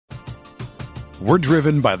We're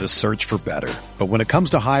driven by the search for better. But when it comes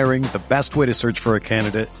to hiring, the best way to search for a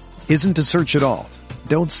candidate isn't to search at all.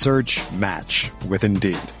 Don't search, match with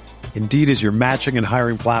Indeed. Indeed is your matching and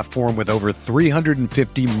hiring platform with over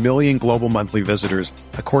 350 million global monthly visitors,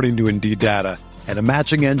 according to Indeed data, and a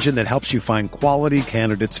matching engine that helps you find quality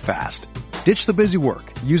candidates fast. Ditch the busy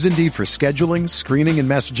work. Use Indeed for scheduling, screening, and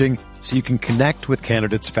messaging so you can connect with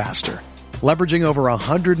candidates faster. Leveraging over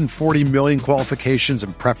 140 million qualifications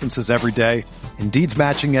and preferences every day, Indeed's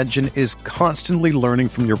matching engine is constantly learning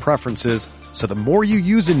from your preferences, so the more you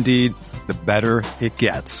use Indeed, the better it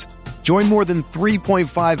gets. Join more than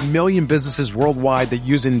 3.5 million businesses worldwide that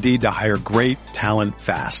use Indeed to hire great talent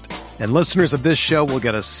fast. And listeners of this show will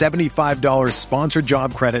get a $75 sponsored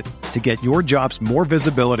job credit to get your jobs more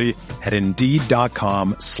visibility at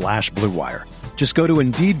Indeed.com/Blue Wire. Just go to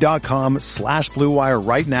Indeed.com/Blue Wire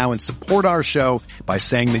right now and support our show by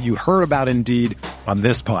saying that you heard about Indeed on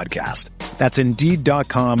this podcast. That's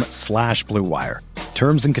Indeed.com/Blue Wire.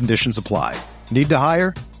 Terms and conditions apply. Need to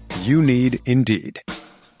hire? You need Indeed.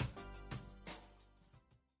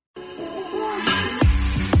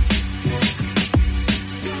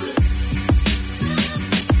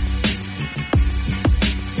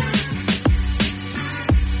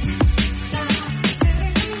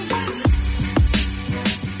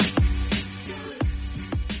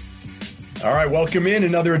 All right, welcome in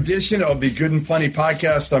another edition of the Good and Plenty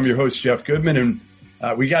podcast. I'm your host, Jeff Goodman, and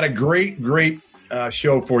we got a great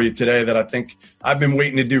show for you today that I think I've been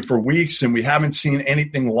waiting to do for weeks, and we haven't seen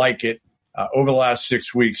anything like it over the last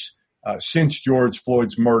 6 weeks since George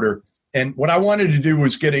Floyd's murder. And what I wanted to do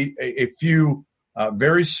was get a few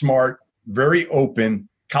very smart, very open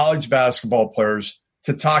college basketball players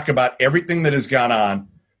to talk about everything that has gone on,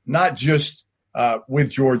 not just with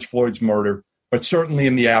George Floyd's murder, but certainly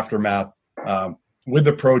in the aftermath. With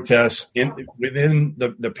the protests within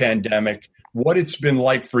the pandemic, what it's been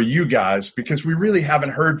like for you guys, because we really haven't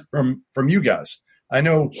heard from you guys. I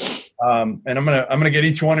know, and I'm gonna get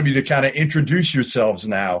each one of you to kind of introduce yourselves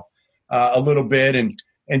now a little bit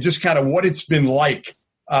and just kind of what it's been like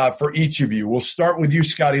for each of you. We'll start with you,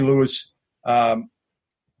 Scottie Lewis. The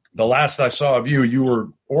last I saw of you, you were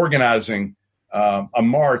organizing a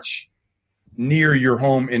march near your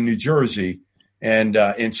home in New Jersey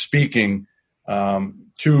and speaking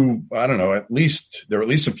to, I don't know, there were at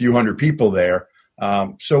least a few hundred people there.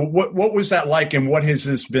 So what was that like, and what has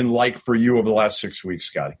this been like for you over the last 6 weeks,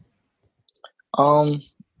 Scottie? I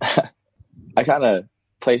kind of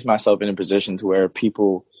place myself in a position to where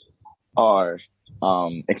people are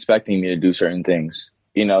expecting me to do certain things.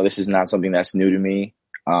 You know, this is not something that's new to me.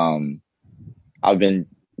 I've been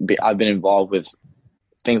involved with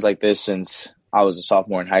things like this since I was a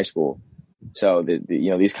sophomore in high school. So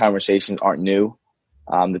these conversations aren't new.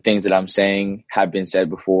 The things that I'm saying have been said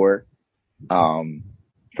before. For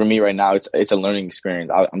me right now, it's a learning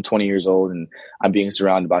experience. I'm 20 years old and I'm being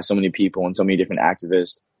surrounded by so many people and so many different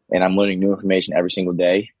activists, and I'm learning new information every single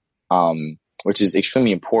day, which is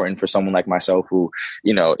extremely important for someone like myself who,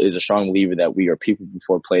 is a strong believer that we are people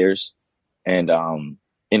before players, and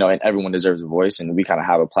and everyone deserves a voice, and we kind of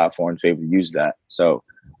have a platform to be able to use that. So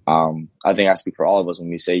I think I speak for all of us when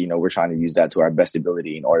we say, we're trying to use that to our best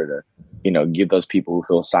ability in order to, give those people who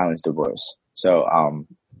feel silenced a voice. So,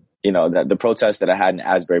 the protest that I had in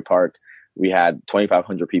Asbury Park, we had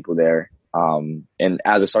 2,500 people there. And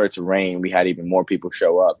as it started to rain, we had even more people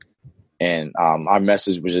show up. And our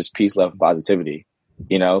message was just peace, love, and positivity,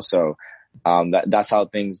 So that's how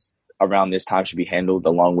things around this time should be handled,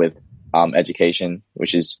 along with education,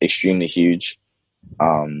 which is extremely huge.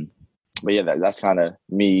 But yeah, that's kind of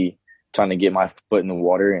me trying to get my foot in the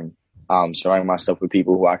water and surrounding myself with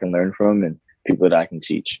people who I can learn from and people that I can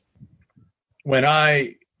teach. When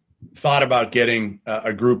I thought about getting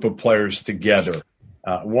a group of players together,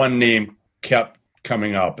 one name kept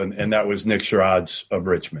coming up, and that was Nick Sherod of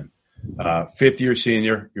Richmond. Fifth-year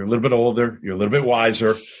senior, you're a little bit older, you're a little bit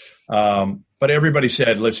wiser, but everybody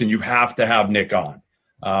said, listen, you have to have Nick on.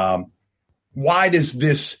 Why does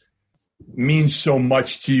this mean so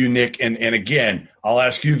much to you, Nick? And again, I'll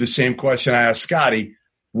ask you the same question I asked Scottie.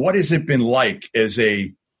 What has it been like as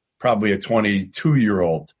probably a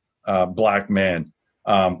 22-year-old black man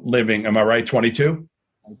living, am I right, 22?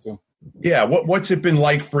 22. Yeah. What's it been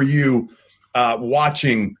like for you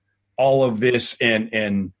watching all of this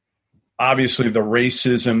and obviously the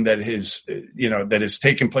racism that has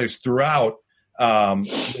taken place throughout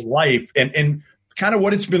life and kind of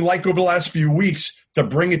what it's been like over the last few weeks to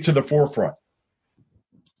bring it to the forefront?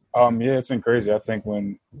 Yeah, it's been crazy. I think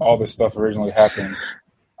when all this stuff originally happened,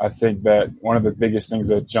 I think that one of the biggest things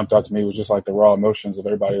that jumped out to me was just like the raw emotions of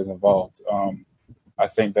everybody who's involved. I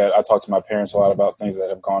think that I talked to my parents a lot about things that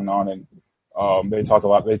have gone on, and they talked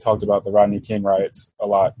about the Rodney King riots a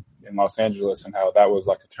lot in Los Angeles and how that was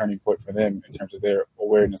like a turning point for them in terms of their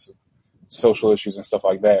awareness of social issues and stuff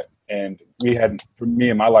like that. And for me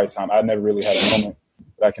in my lifetime, I never really had a moment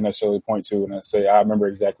that I can necessarily point to and say, I remember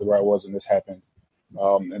exactly where I was when this happened,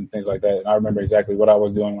 and things like that. And I remember exactly what I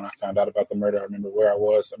was doing when I found out about the murder. I remember where I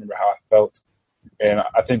was. I remember how I felt. And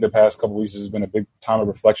I think the past couple of weeks has been a big time of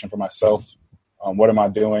reflection for myself. What am I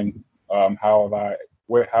doing? How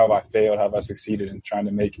have I failed? How have I succeeded in trying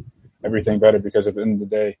to make everything better? Because at the end of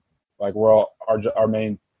the day, like our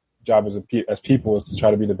main job as people is to try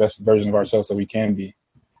to be the best version of ourselves that we can be.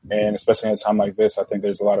 And especially in a time like this, I think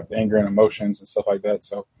there's a lot of anger and emotions and stuff like that.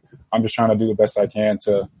 So I'm just trying to do the best I can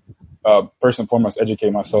to, first and foremost, educate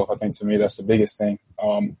myself. I think to me, that's the biggest thing.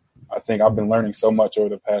 I think I've been learning so much over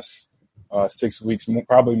the past 6 weeks,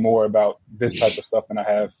 probably more about this type of stuff than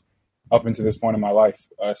I have up until this point in my life.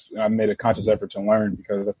 I've made a conscious effort to learn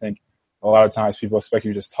because I think a lot of times people expect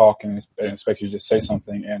you to just talk and expect you to just say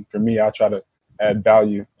something. And for me, I try to add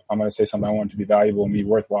value. If I'm going to say something, I want it to be valuable and be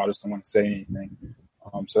worthwhile. I just don't want to say anything.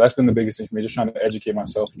 So that's been the biggest thing for me, just trying to educate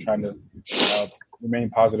myself and trying to remain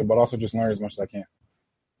positive, but also just learn as much as I can.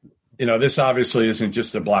 You know, this obviously isn't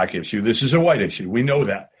just a black issue. This is a white issue. We know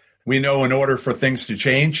that. We know in order for things to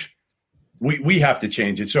change, we have to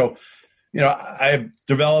change it. So, you know, I've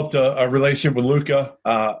developed a relationship with Luka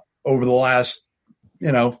over the last,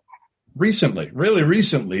 really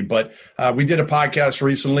recently. But we did a podcast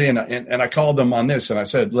recently, and I called them on this, and I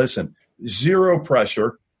said, listen, zero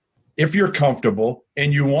pressure. If you're comfortable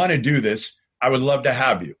and you want to do this, I would love to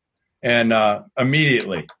have you. And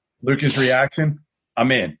immediately, Luka's reaction,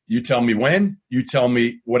 I'm in. You tell me when, you tell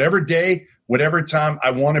me whatever day, whatever time,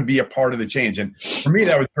 I want to be a part of the change. And for me,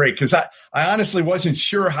 that was great because I honestly wasn't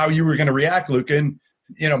sure how you were going to react, Luka. And,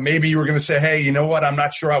 maybe you were going to say, hey, you know what? I'm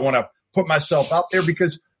not sure I want to put myself out there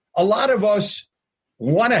because a lot of us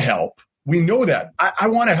want to help. We know that. I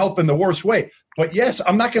want to help in the worst way. But yes,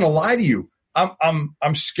 I'm not going to lie to you.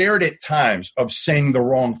 I'm scared at times of saying the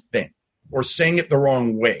wrong thing or saying it the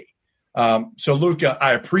wrong way. So Luka,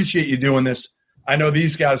 I appreciate you doing this. I know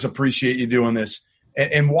these guys appreciate you doing this.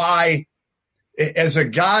 And why, as a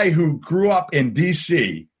guy who grew up in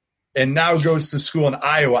DC and now goes to school in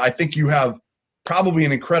Iowa, I think you have probably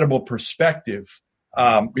an incredible perspective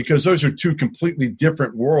because those are two completely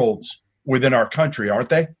different worlds within our country, aren't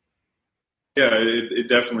they? Yeah, it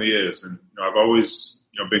definitely is. And I've always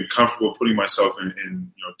been comfortable putting myself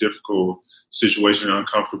in difficult situations,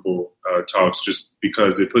 uncomfortable talks, just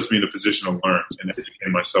because it puts me in a position to learn and educate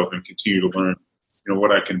myself and continue to learn,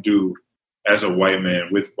 what I can do as a white man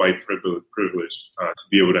with white privilege to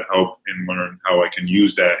be able to help and learn how I can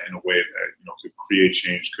use that in a way that could create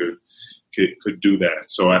change, could do that.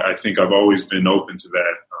 So I think I've always been open to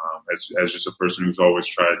that as just a person who's always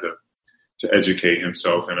tried to educate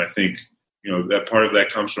himself, and I think. That part of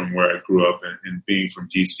that comes from where I grew up and being from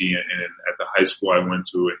DC and at the high school I went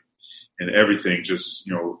to and everything. Just,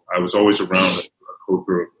 I was always around a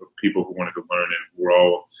culture of people who wanted to learn and we're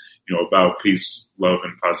all, about peace, love,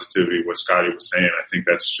 and positivity. What Scottie was saying, I think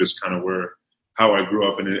that's just kind of how I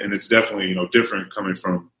grew up. And it's definitely, different coming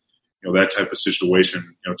from, that type of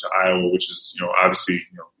situation, to Iowa, which is, obviously,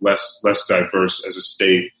 less diverse as a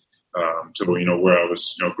state to, where I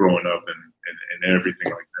was, growing up and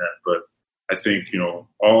everything like that. But I think,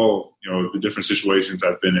 all, the different situations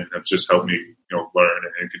I've been in have just helped me, learn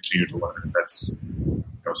and continue to learn. And that's,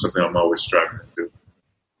 something I'm always striving to do.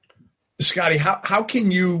 Scottie, how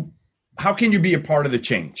can you be a part of the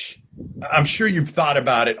change? I'm sure you've thought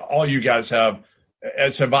about it. All you guys have,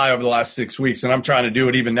 as have I over the last 6 weeks, and I'm trying to do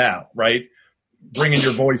it even now, right? Bringing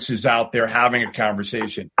your voices out there, having a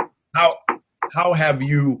conversation. How have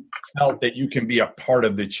you felt that you can be a part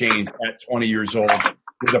of the change at 20 years old?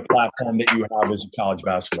 With a platform that you have as a college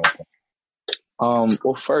basketball player?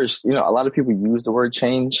 Well, first, a lot of people use the word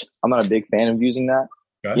change. I'm not a big fan of using that.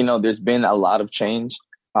 Okay. There's been a lot of change,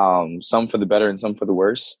 some for the better and some for the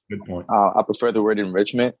worse. Good point. I prefer the word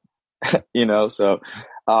enrichment, so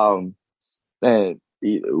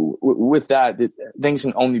with that, things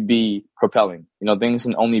can only be propelling. Things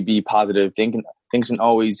can only be positive. Things can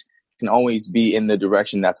always be in the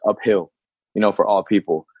direction that's uphill, for all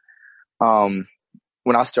people.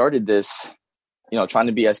 When I started this, trying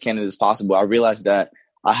to be as candid as possible, I realized that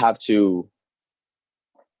I have to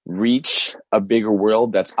reach a bigger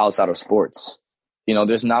world that's outside of sports.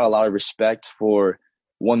 There's not a lot of respect for,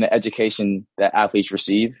 the education that athletes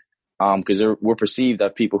receive, because we're perceived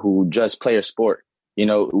as people who just play a sport.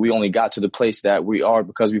 We only got to the place that we are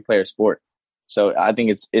because we play a sport. So I think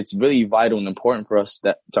it's really vital and important for us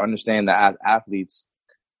to understand that as athletes,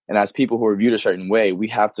 And as people who are viewed a certain way, we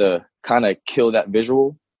have to kind of kill that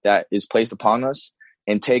visual that is placed upon us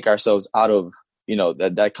and take ourselves out of,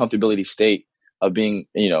 that comfortability state of being,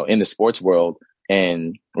 in the sports world,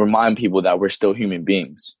 and remind people that we're still human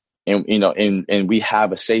beings. And, and we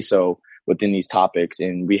have a say so within these topics,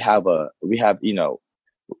 and we have a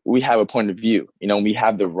point of view, we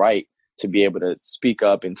have the right to be able to speak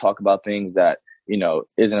up and talk about things that,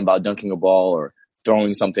 isn't about dunking a ball or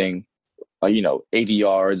throwing something, 80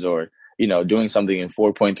 yards or, doing something in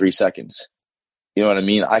 4.3 seconds. You know what I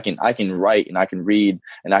mean? I can write and I can read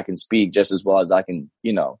and I can speak just as well as I can,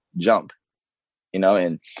 jump,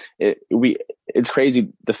 and it's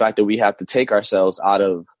crazy the fact that we have to take ourselves out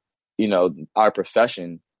of, our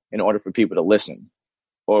profession in order for people to listen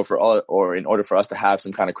or in order for us to have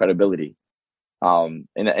some kind of credibility. And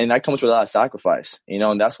that comes with a lot of sacrifice,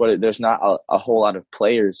 and that's what there's not a whole lot of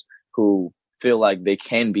players who feel like they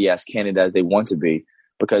can be as candid as they want to be,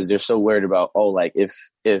 because they're so worried about,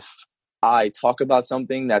 if I talk about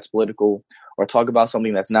something that's political or talk about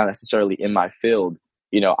something that's not necessarily in my field,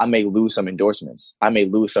 I may lose some endorsements. I may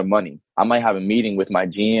lose some money. I might have a meeting with my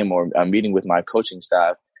GM or a meeting with my coaching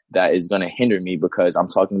staff that is going to hinder me because I'm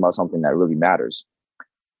talking about something that really matters.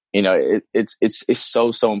 It's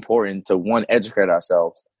so important to, one, educate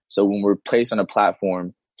ourselves. So when we're placed on a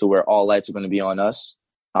platform to where all lights are going to be on us,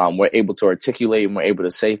 we're able to articulate and we're able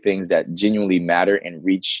to say things that genuinely matter and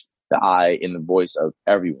reach the eye and the voice of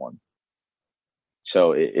everyone.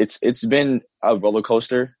 So it's been a roller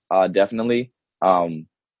coaster, definitely. But,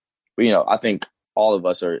 I think all of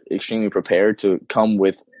us are extremely prepared to come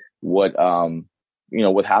with what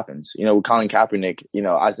happens. With Colin Kaepernick,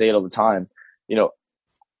 I say it all the time,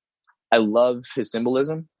 I love his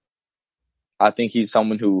symbolism. I think he's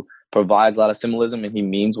someone who provides a lot of symbolism and he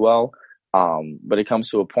means well. But it comes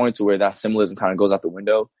to a point to where that symbolism kind of goes out the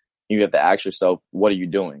window. You have to ask yourself, what are you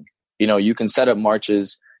doing? You can set up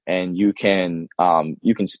marches and you can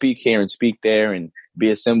speak here and speak there and be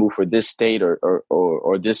a symbol for this state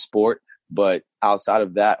or this sport. But outside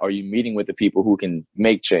of that, are you meeting with the people who can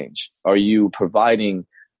make change? Are you providing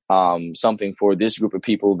something for this group of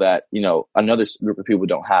people that, another group of people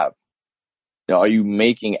don't have? Are you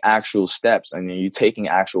making actual steps and are you taking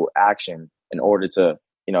actual action in order to,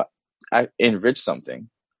 enrich something?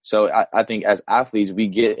 So I think as athletes, we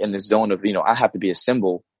get in the zone of, I have to be a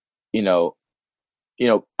symbol,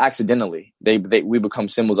 accidentally. We become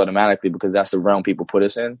symbols automatically because that's the realm people put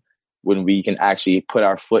us in, when we can actually put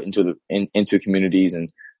our foot into communities and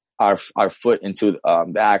our foot into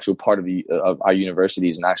the actual part of our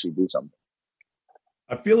universities and actually do something.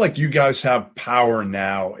 I feel like you guys have power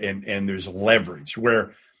now and there's leverage,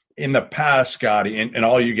 where in the past, Scottie, and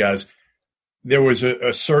all you guys, there was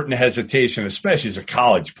a certain hesitation, especially as a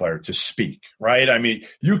college player, to speak, right? I mean,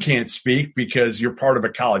 you can't speak because you're part of a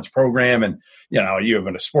college program and, you have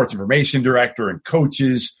a sports information director and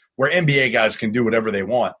coaches, where NBA guys can do whatever they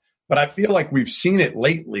want. But I feel like we've seen it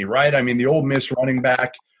lately, right? I mean, the Ole Miss running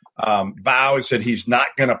back vows that he's not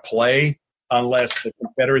going to play unless the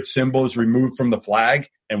Confederate symbol is removed from the flag.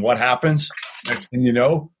 And what happens? Next thing you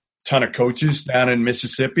know, a ton of coaches down in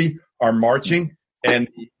Mississippi are marching and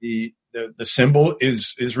the symbol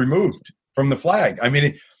is removed from the flag. I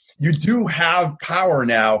mean, you do have power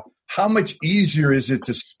now. How much easier is it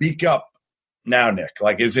to speak up now, Nick?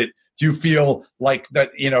 Like, do you feel like that,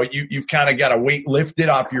 you've kind of got a weight lifted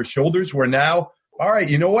off your shoulders where now, all right,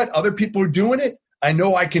 you know what? Other people are doing it. I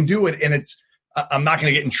know I can do it. And I'm not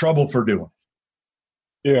going to get in trouble for doing it.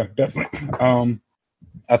 Yeah, definitely.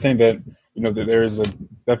 I think that, that there is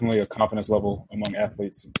definitely a confidence level among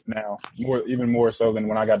athletes now, even more so than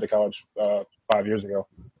when I got to college 5 years ago,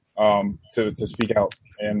 to speak out.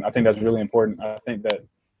 And I think that's really important. I think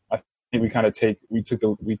we kind of we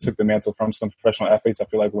took the mantle from some professional athletes. I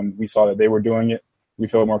feel like when we saw that they were doing it, we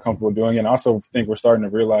felt more comfortable doing it. And I also think we're starting to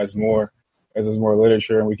realize more as there's more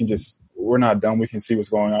literature and we're not dumb. We can see what's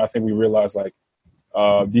going on. I think we realize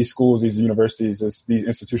these schools, these universities, these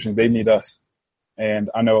institutions, they need us. And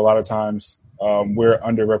I know a lot of times we're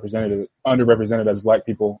underrepresented as Black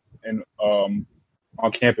people on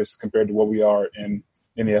campus compared to what we are in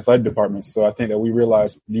the athletic departments. So I think that we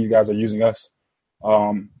realize these guys are using us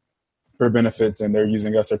for benefits, and they're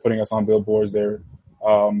using us. They're putting us on billboards. They're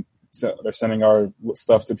sending our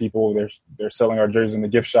stuff to people. They're selling our jerseys in the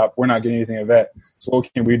gift shop. We're not getting anything of that. So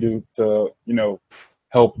what can we do to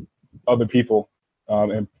help other people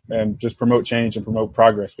and just promote change and promote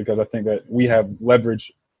progress? Because I think that we have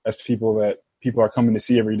leverage as people that people are coming to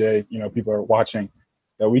see every day. People are watching,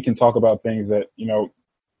 that we can talk about things that,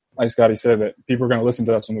 like Scottie said, that people are going to listen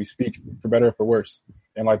to us when we speak, for better or for worse.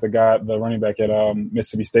 and like the running back at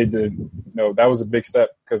Mississippi State did, that was a big step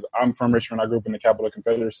because I'm from Richmond. I grew up in the Capital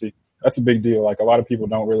Confederacy. That's a big deal. Like a lot of people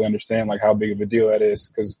don't really understand like how big of a deal that is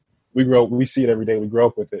because we see it every day. We grow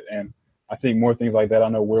up with it. And I think more things like that. I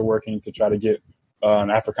know we're working to try to get an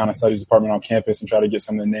Africana Studies department on campus and try to get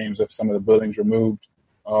some of the names of some of the buildings removed.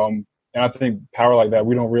 And I think power like that,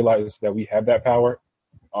 we don't realize that we have that power.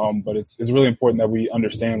 But it's really important that we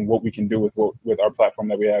understand what we can do with our platform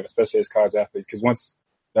that we have, especially as college athletes. Because once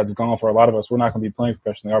that's gone for a lot of us, we're not going to be playing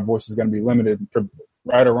professionally. Our voice is going to be limited. For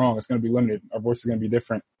right or wrong, it's going to be limited. Our voice is going to be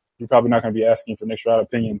different. You're probably not going to be asking for next round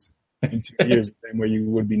opinions in 2 years the same way you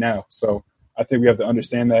would be now. So I think we have to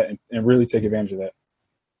understand that and really take advantage of that.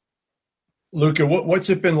 Luka, what's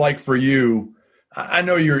it been like for you? I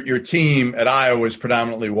know your team at Iowa is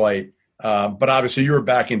predominantly white, but obviously you were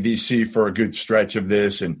back in D.C. for a good stretch of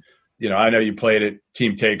this. And, I know you played at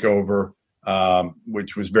Team Takeover,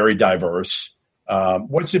 which was very diverse.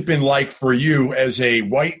 What's it been like for you as a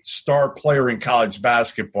white star player in college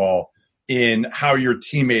basketball in how your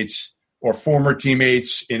teammates or former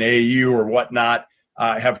teammates in AAU or whatnot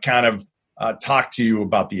have kind of talked to you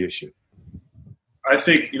about the issue? I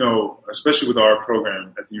think, especially with our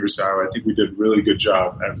program at the University of Iowa, I think we did a really good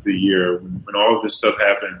job after the year. When all of this stuff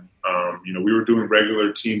happened, we were doing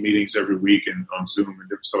regular team meetings every week and on Zoom and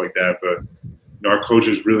different stuff like that. But, our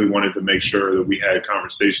coaches really wanted to make sure that we had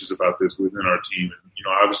conversations about this within our team. And,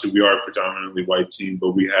 obviously we are a predominantly white team,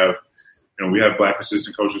 but we have black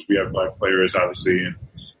assistant coaches, we have black players, obviously,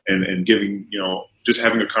 and giving, just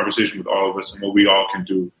having a conversation with all of us and what we all can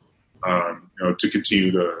do, to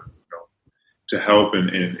continue to help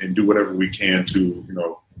and do whatever we can to,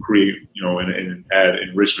 create, and add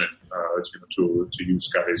enrichment, to use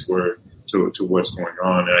Scottie's word, to what's going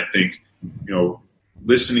on. And I think,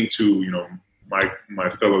 listening to, my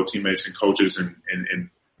fellow teammates and coaches and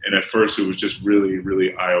at first it was just really,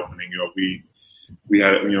 really eye opening. We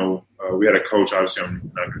had a coach, obviously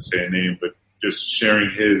I'm not going to say a name, but just sharing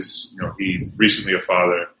his, he's recently a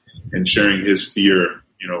father and sharing his fear,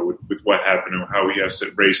 with what happened and how he has to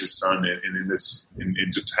raise his son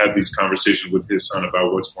and just have these conversations with his son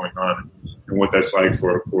about what's going on and what that's like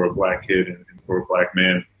for a black kid and for a black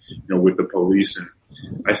man, with the police. And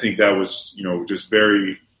I think that was, just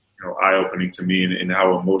very, eye-opening to me and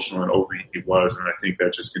how emotional and open he was. And I think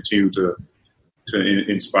that just continued to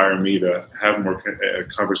inspire me to have more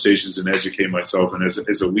conversations and educate myself. And as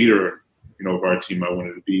a leader, of our team, I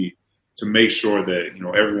wanted to make sure that,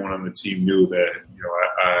 everyone on the team knew that,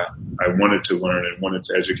 I wanted to learn and wanted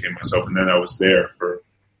to educate myself. And then I was there for,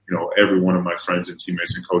 every one of my friends and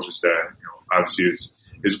teammates and coaches that, obviously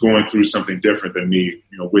is going through something different than me,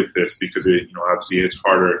 with this, because it, obviously it's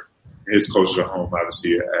harder, it's closer to home,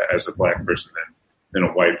 obviously, as a black person than a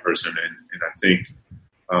white person. And I think,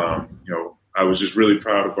 I was just really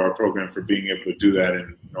proud of our program for being able to do that.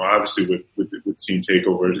 And, obviously with Team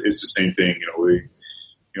Takeover, it's the same thing.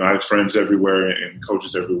 I have friends everywhere and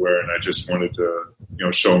coaches everywhere, and I just wanted to,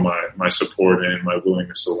 show my support and my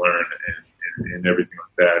willingness to learn and everything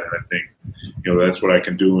like that. And I think, that's what I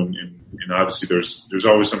can do. And obviously there's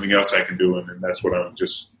always something else I can do. And that's what I'm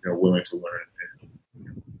just, willing to learn.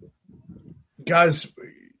 Guys,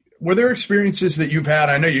 were there experiences that you've had?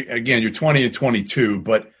 I know you're 20 and 22,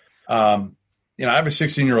 but, I have a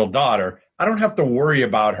 16-year-old daughter. I don't have to worry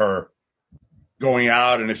about her going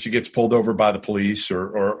out and if she gets pulled over by the police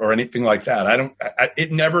or anything like that.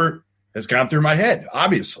 It never has gone through my head,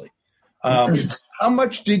 obviously. How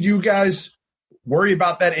much did you guys worry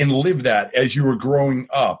about that and live that as you were growing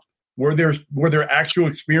up? Were there actual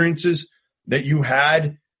experiences that you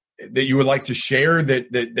had that you would like to share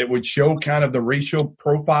that would show kind of the racial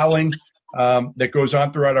profiling that goes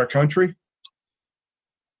on throughout our country?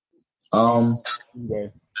 You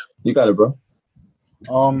got it, bro.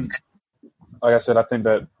 Like I said, I think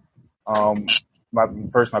that my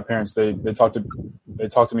parents they talked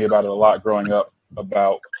to me about it a lot growing up,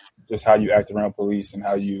 about just how you act around police and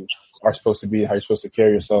how you are supposed to be, how you're supposed to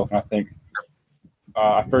carry yourself. And I think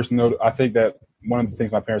I think that one of the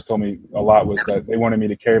things my parents told me a lot was that they wanted me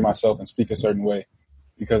to carry myself and speak a certain way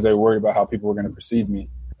because they were worried about how people were going to perceive me.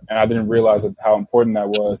 And I didn't realize how important that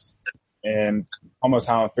was and almost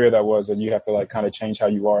how unfair that was, that you have to kind of change how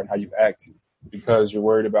you are and how you act because you're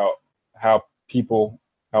worried about how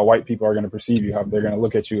white people are going to perceive you, how they're going to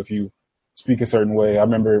look at you if you speak a certain way. I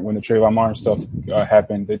remember when the Trayvon Martin stuff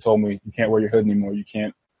happened, they told me you can't wear your hood anymore. You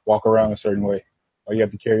can't walk around a certain way, or you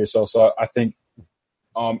have to carry yourself. So I think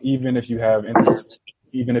even if you have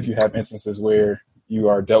instances where you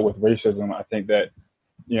are dealt with racism, I think that,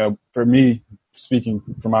 for me, speaking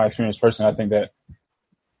from my experience personally, I think that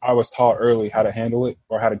I was taught early how to handle it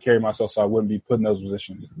or how to carry myself so I wouldn't be put in those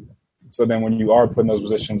positions. So then when you are put in those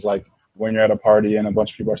positions, like when you're at a party and a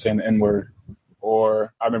bunch of people are saying the N-word,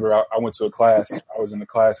 or I remember I went to a class, I was in the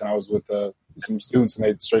class and I was with some students and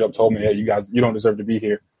they straight up told me, hey, you guys, you don't deserve to be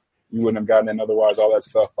here. You wouldn't have gotten in otherwise, all that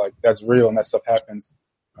stuff. Like, that's real and that stuff happens.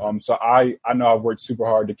 So I know I've worked super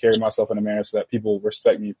hard to carry myself in a manner so that people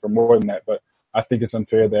respect me for more than that. But I think it's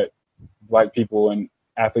unfair that Black people and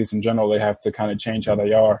athletes in general, they have to kind of change how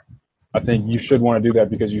they are. I think you should want to do that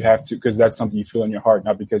because you have to, because that's something you feel in your heart,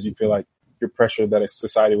 not because you feel like you're pressured that a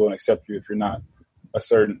society won't accept you if you're not a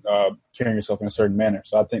certain carrying yourself in a certain manner.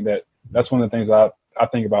 So I think that's one of the things I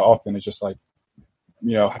think about often is just like,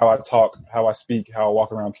 you know, how I talk, how I speak, how I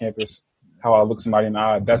walk around campus, how I look somebody in the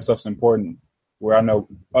eye. That stuff's important. Where I know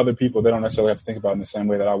other people, they don't necessarily have to think about it in the same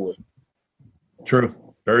way that I would. True.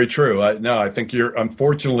 Very true. I think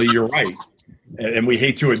unfortunately, you're right. And we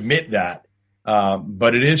hate to admit that.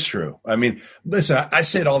 But it is true. I mean, listen, I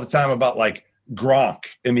say it all the time about like Gronk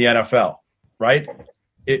in the NFL, right?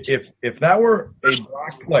 If that were a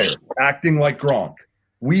Black player acting like Gronk,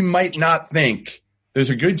 we might not think, there's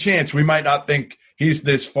a good chance we might not think he's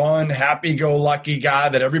this fun, happy-go-lucky guy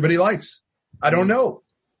that everybody likes. I don't know.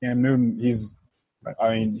 Cam Newton,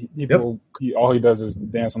 all he does is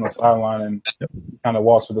dance on the sideline and kind of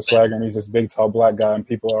walks with a swagger, and he's this big, tall Black guy, and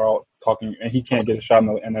people are all talking, and he can't get a shot in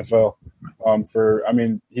the NFL.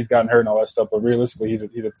 He's gotten hurt and all that stuff, but realistically, he's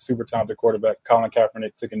a super talented quarterback. Colin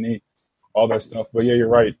Kaepernick took a knee, all that stuff. But yeah, you're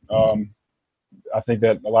right. I think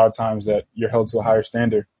that a lot of times that you're held to a higher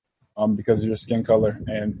standard because of your skin color,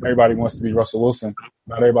 and everybody wants to be Russell Wilson.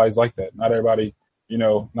 Not everybody's like that. Not everybody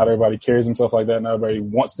carries himself like that. Not everybody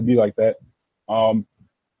wants to be like that.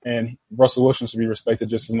 And Russell Wilson should be respected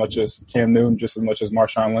just as much as Cam Newton, just as much as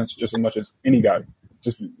Marshawn Lynch, just as much as any guy.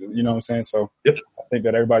 Just, you know what I'm saying? So yep. I think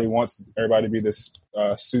that everybody wants everybody to be this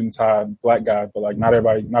suit and tie Black guy, but like not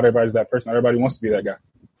everybody's that person. Not everybody wants to be that guy.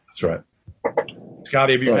 That's right.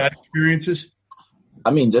 Scottie, have you had experiences?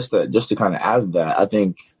 I mean, just to kind of add to that, I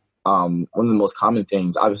think one of the most common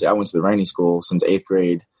things, obviously I went to the Rainey School since 8th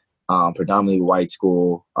grade, predominantly white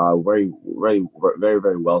school, very, very, very,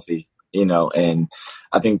 very wealthy, you know, and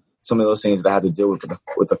I think some of those things that I had to deal with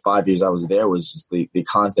the 5 years I was there was just the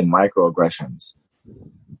constant microaggressions.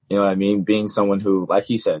 You know what I mean? Being someone who, like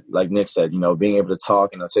Nick said, you know, being able to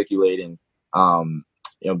talk and articulate and,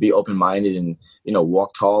 you know, be open-minded and, you know,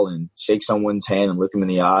 walk tall and shake someone's hand and look them in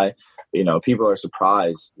the eye. You know, people are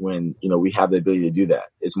surprised when, you know, we have the ability to do that.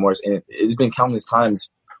 It's been countless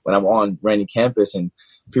times when I'm on Rainey campus and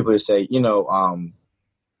people just say,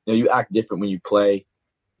 you act different when you play.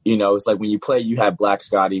 You know, it's like when you play, you have Black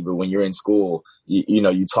Scottie, but when you're in school,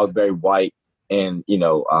 you talk very white and, you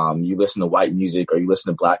know, you listen to white music or you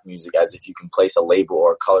listen to Black music as if you can place a label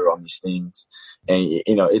or a color on these things. And,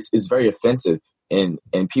 you know, it's very offensive and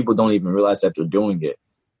people don't even realize that they're doing it.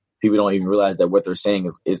 People don't even realize that what they're saying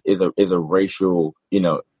is a racial, you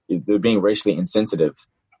know, they're being racially insensitive.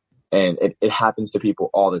 And it happens to people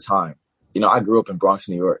all the time. You know, I grew up in Bronx,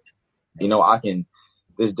 New York. You know,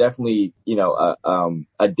 there's definitely, you know,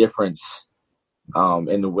 a difference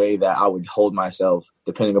in the way that I would hold myself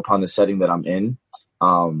depending upon the setting that I'm in.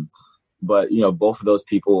 But, you know, both of those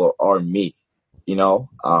people are me. You know,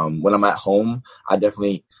 when I'm at home, I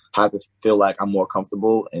definitely have to feel like I'm more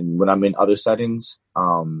comfortable. And when I'm in other settings,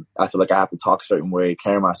 I feel like I have to talk a certain way,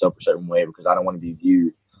 carry myself a certain way, because I don't want to be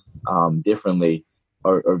viewed differently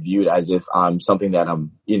or viewed as if I'm something that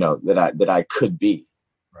I'm, you know, that I could be.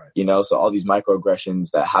 Right. You know, so all these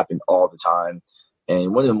microaggressions that happen all the time.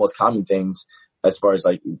 And one of the most common things as far as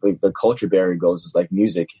like the culture barrier goes is like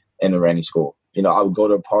music in the Rainey School. You know, I would go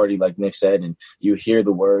to a party, like Nick said, and you hear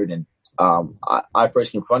the word. And I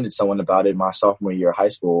first confronted someone about it my sophomore year of high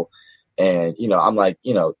school. And, you know, I'm like,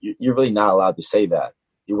 you know, you're really not allowed to say that,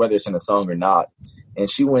 whether it's in a song or not. And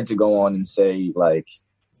she went to go on and say, like,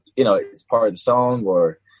 you know, it's part of the song,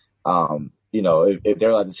 or, you know, if they're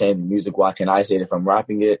allowed to say in the music, why can't I say it if I'm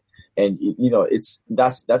rapping it? And, you know,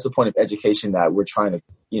 that's the point of education that we're trying to,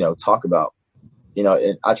 you know, talk about. You know,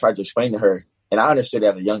 and I tried to explain to her, and I understood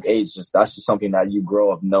at a young age, that's just something that you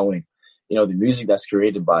grow up knowing. You know, the music that's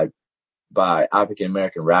created by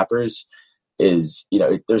African-American rappers is, you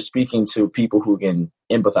know, they're speaking to people who can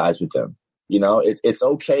empathize with them. You know, it's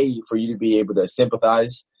okay for you to be able to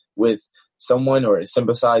sympathize with someone or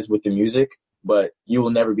sympathize with the music, but you will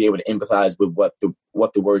never be able to empathize with what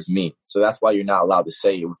the words mean. So that's why you're not allowed to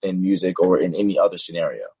say it within music or in any other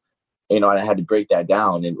scenario. You know, and I had to break that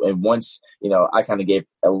down. And once, you know, I kind of gave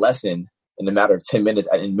a lesson in a matter of 10 minutes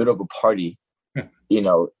in the middle of a party, you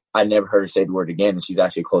know, I never heard her say the word again. And she's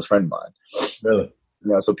actually a close friend of mine. Really?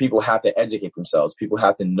 You know, so people have to educate themselves. People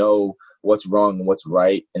have to know what's wrong and what's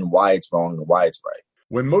right and why it's wrong and why it's right.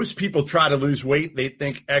 When most people try to lose weight, they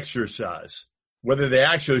think exercise. Whether they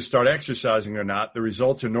actually start exercising or not, the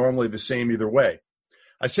results are normally the same either way.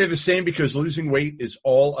 I say the same because losing weight is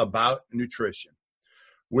all about nutrition.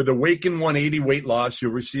 With Awaken 180 weight loss,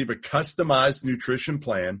 you'll receive a customized nutrition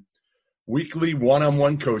plan, weekly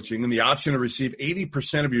one-on-one coaching, and the option to receive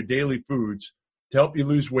 80% of your daily foods to help you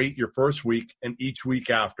lose weight your first week and each week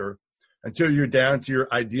after until you're down to your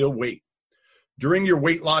ideal weight. During your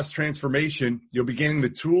weight loss transformation, you'll be gaining the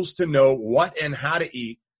tools to know what and how to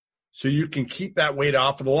eat so you can keep that weight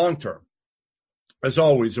off for the long term. As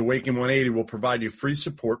always, Awaken 180 will provide you free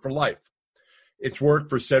support for life. It's worked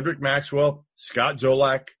for Cedric Maxwell, Scott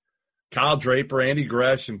Zolak, Kyle Draper, Andy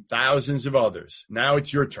Gresh, and thousands of others. Now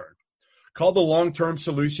it's your turn. Call the long-term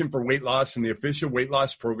solution for weight loss in the official weight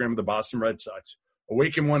loss program of the Boston Red Sox.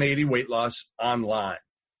 Awaken 180 Weight Loss online.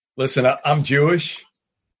 Listen, I'm Jewish,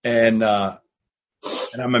 and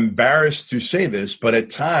I'm embarrassed to say this, but at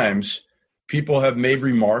times people have made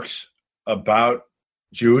remarks about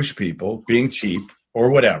Jewish people being cheap or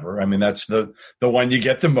whatever. I mean, that's the one you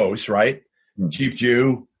get the most, right? Cheap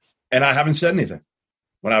Jew. And I haven't said anything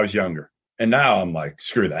when I was younger. And now I'm like,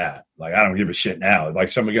 screw that. Like, I don't give a shit now. Like,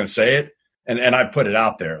 somebody going to say it? And I put it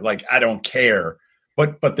out there. Like, I don't care.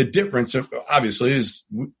 But the difference, obviously, is,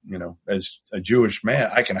 you know, as a Jewish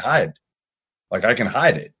man, I can hide. Like, I can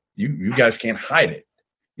hide it. You guys can't hide it.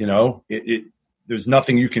 You know, there's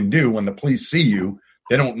nothing you can do when the police see you.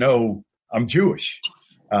 They don't know I'm Jewish.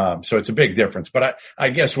 So it's a big difference. But I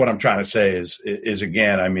guess what I'm trying to say is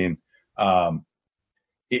again, I mean,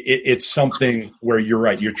 it's something where you're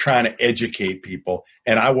right. You're trying to educate people.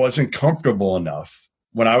 And I wasn't comfortable enough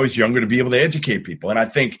when I was younger to be able to educate people. And I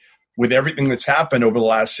think with everything that's happened over the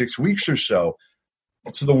last 6 weeks or so,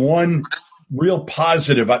 it's the one real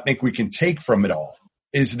positive I think we can take from it all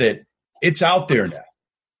is that it's out there now.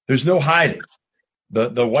 There's no hiding.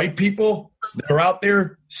 The white people that are out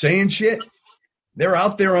there saying shit, they're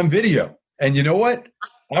out there on video. And you know what?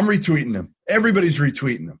 I'm retweeting them. Everybody's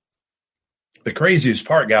retweeting them. The craziest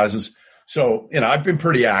part, guys, is so, you know, I've been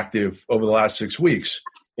pretty active over the last 6 weeks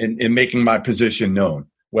in making my position known,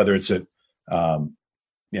 whether it's at,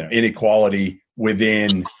 inequality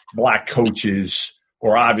within black coaches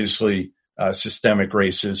or obviously systemic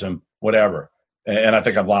racism, whatever. And I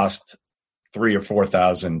think I've lost 3,000 or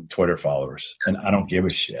 4,000 Twitter followers, and I don't give a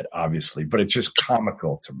shit, obviously, but it's just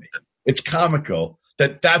comical to me. It's comical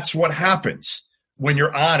that that's what happens when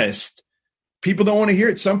you're honest. People don't want to hear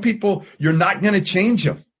it. Some people, you're not going to change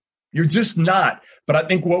them. You're just not. But I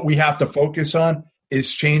think what we have to focus on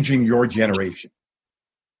is changing your generation,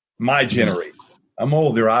 my generation. I'm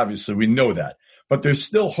older, obviously. We know that. But there's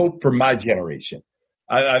still hope for my generation.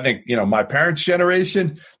 I think, you know, my parents'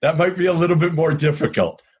 generation, that might be a little bit more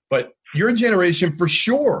difficult. But your generation, for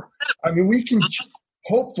sure. I mean,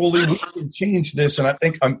 hopefully we can change this. And I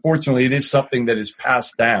think, unfortunately, it is something that is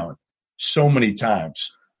passed down so many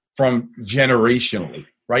times from generationally,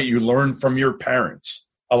 right? You learn from your parents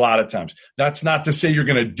a lot of times. That's not to say you're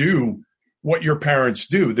going to do what your parents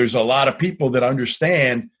do. There's a lot of people that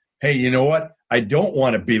understand, hey, you know what? I don't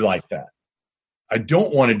want to be like that. I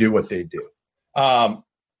don't want to do what they do.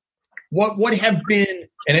 What have been,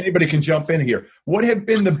 and anybody can jump in here, what have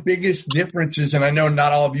been the biggest differences? And I know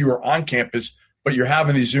not all of you are on campus, but you're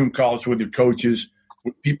having these Zoom calls with your coaches,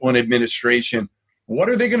 with people in administration. What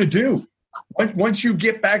are they going to do? Once you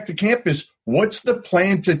get back to campus, what's the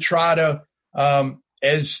plan to try to,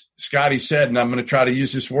 as Scottie said, and I'm going to try to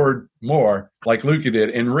use this word more, like Luka did,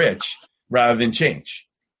 enrich rather than change?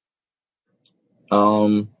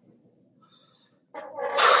 I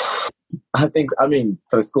mean,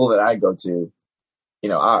 for the school that I go to, you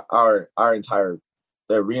know, our entire,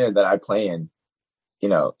 the arena that I play in, you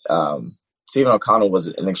know, Stephen O'Connell was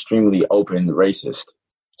an extremely open racist.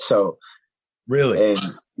 So, really? And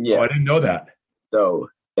yeah, I didn't know that. So,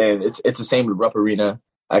 and it's the same with Rupp Arena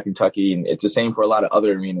at Kentucky, and it's the same for a lot of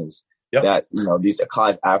other arenas that, you know, these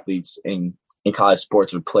college athletes in college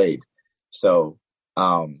sports are played. So,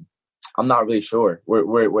 I'm not really sure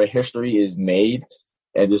where history is made,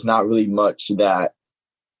 and there's not really much that,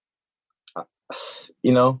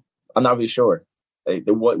 you know, I'm not really sure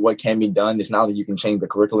what can be done. It's not that you can change the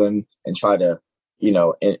curriculum and try to, you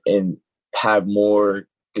know, and have more,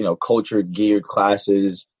 you know, culture geared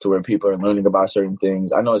classes to where people are learning about certain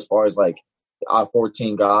things. I know as far as like our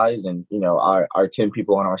 14 guys and, you know, our 10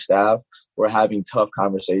 people on our staff, we're having tough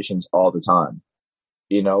conversations all the time.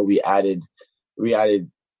 You know, we added,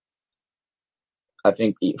 I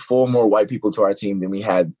think, 4 more white people to our team than we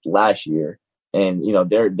had last year. And,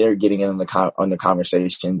 they're getting in on the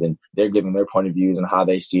conversations, and they're giving their point of views and how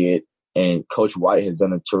they see it. And Coach White has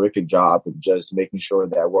done a terrific job of just making sure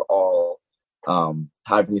that we're all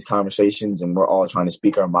having these conversations, and we're all trying to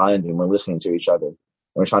speak our minds, and we're listening to each other. And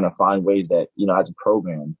we're trying to find ways that, as a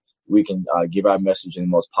program, we can give our message in the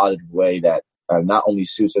most positive way that not only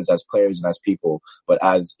suits us as players and as people, but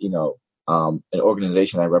as, an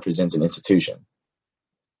organization that represents an institution.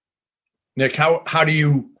 Nick, have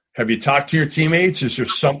you talked to your teammates? Is there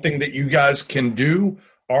something that you guys can do,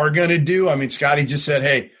 are going to do? I mean, Scottie just said,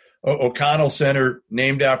 hey, O'Connell Center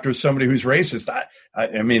named after somebody who's racist.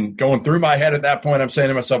 I mean, going through my head at that point, I'm saying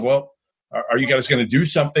to myself, well, are you guys going to do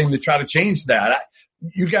something to try to change that?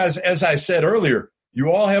 You guys, as I said earlier,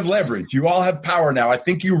 you all have leverage. You all have power now. I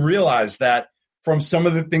think you realize that from some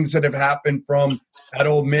of the things that have happened from at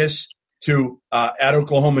Ole Miss to at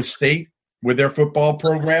Oklahoma State with their football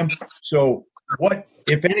program. So what,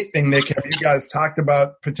 if anything, Nick, have you guys talked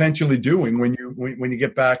about potentially doing when you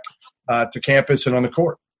get back to campus and on the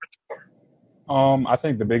court? I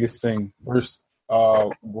think the biggest thing first,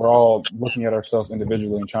 we're all looking at ourselves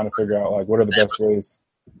individually and trying to figure out like what are the best ways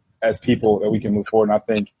as people that we can move forward. And I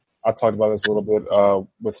think I talked about this a little bit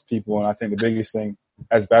with people, and I think the biggest thing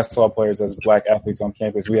as basketball players, as Black athletes on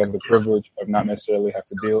campus, we have the privilege of not necessarily we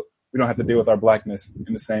don't have to deal with our Blackness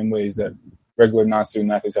in the same ways that regular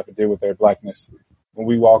non-student athletes have to deal with their Blackness. When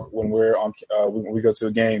we go to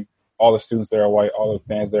a game, all the students there are white, all the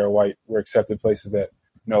fans there are white. We're accepted places that,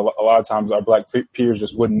 a lot of times our Black peers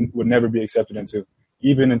just would never be accepted into.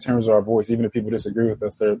 Even in terms of our voice, even if people disagree with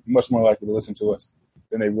us, they're much more likely to listen to us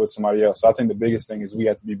than they would somebody else. So I think the biggest thing is we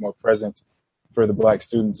have to be more present for the Black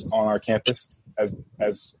students on our campus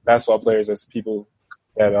as basketball players, as people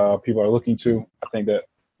that people are looking to. I think that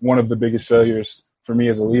one of the biggest failures for me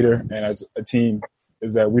as a leader and as a team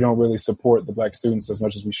is that we don't really support the Black students as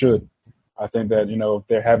much as we should. I think that, if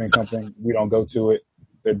they're having something, we don't go to it.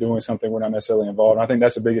 They're doing something, we're not necessarily involved. And I think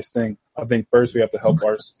that's the biggest thing. I think first we have to help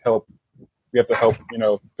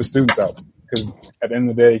the students out, because at the end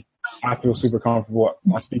of the day, I feel super comfortable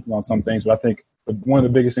on speaking on some things, but I think one of the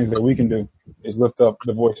biggest things that we can do is lift up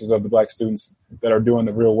the voices of the Black students that are doing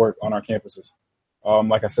the real work on our campuses.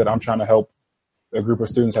 Like I said, I'm trying to help a group of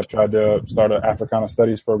students have tried to start an Africana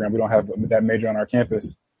Studies program. We don't have that major on our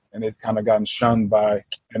campus, and they've kind of gotten shunned by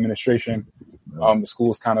administration. The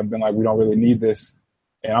school's kind of been like, we don't really need this.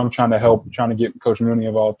 And I'm trying to get Coach Mooney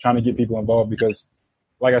involved, trying to get people involved, because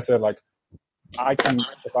like I said, like I can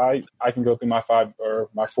go through my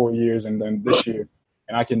 4 years and then this year,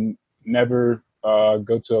 and I can never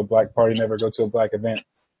go to a Black party, never go to a Black event,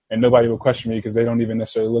 and nobody will question me because they don't even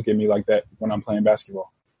necessarily look at me like that when I'm playing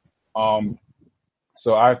basketball.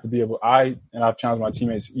 So I have to be able, I've challenged my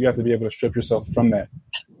teammates, you have to be able to strip yourself from that.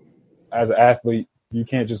 As an athlete, you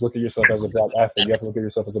can't just look at yourself as a Black athlete. You have to look at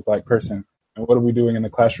yourself as a Black person. And what are we doing in the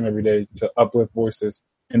classroom every day to uplift voices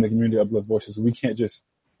in the community, uplift voices? We can't just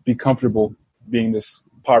be comfortable being this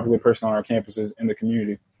popular person on our campuses in the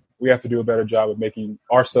community. We have to do a better job of making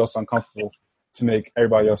ourselves uncomfortable to make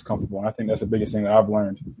everybody else comfortable. And I think that's the biggest thing that I've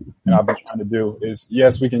learned and I've been trying to do is,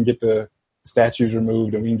 yes, we can get the statues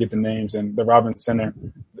removed and we can get the names, and the Robbins Center,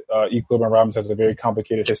 E. Cliburn Robbins has a very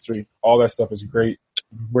complicated history. All that stuff is great.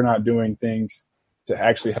 We're not doing things to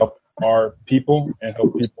actually help our people and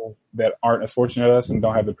help people that aren't as fortunate as us and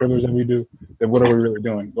don't have the privilege that we do. Then what are we really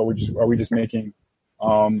doing? Are we just making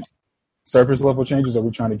surface level changes, or are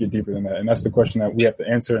we trying to get deeper than that? And that's the question that we have to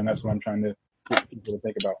answer, and that's what I'm trying to get people to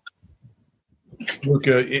think about.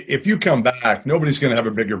 Luka, if you come back, nobody's going to have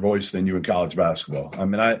a bigger voice than you in college basketball. I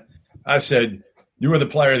mean, I said you were the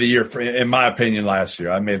player of the year, in my opinion, last year.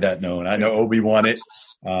 I made that known. I know Obi won it.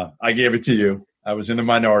 I gave it to you. I was in the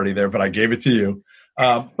minority there, but I gave it to you.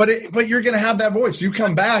 But you're going to have that voice. You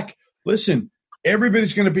come back, listen,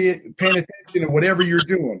 everybody's going to be paying attention to whatever you're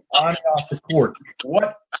doing on and off the court.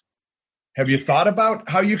 What have you thought about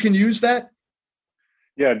how you can use that?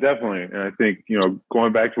 Yeah, definitely. And I think,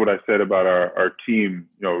 going back to what I said about our team,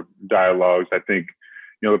 dialogues, I think,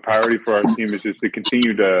 the priority for our team is just to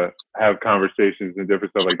continue to have conversations and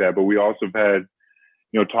different stuff like that. But we also have had,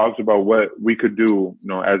 talks about what we could do,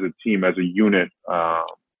 as a team, as a unit.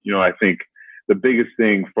 I think the biggest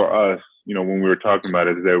thing for us, when we were talking about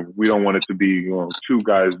it, is that we don't want it to be, two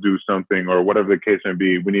guys do something or whatever the case may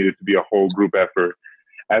be. We need it to be a whole group effort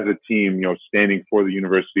as a team, standing for the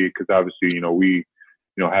university, because obviously, we,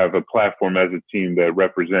 have a platform as a team that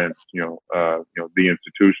represents, the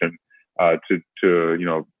institution,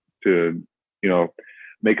 to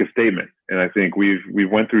make a statement. And I think we've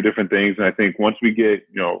went through different things. And I think once we get,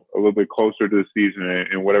 a little bit closer to the season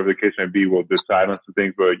and whatever the case may be, we'll decide on some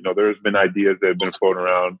things. But, there's been ideas that have been floating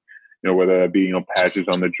around, whether that be, patches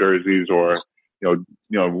on the jerseys or,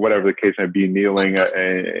 whatever the case may be, kneeling,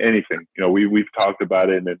 anything. We've talked about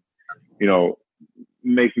it and,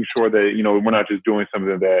 making sure that, we're not just doing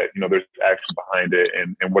something that, there's action behind it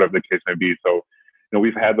and whatever the case may be. So,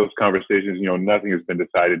 we've had those conversations, nothing has been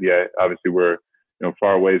decided yet. Obviously we're,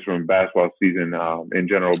 far away from basketball season, in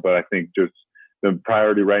general, but I think just the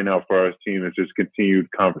priority right now for our team is just continued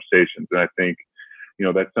conversations. And I think,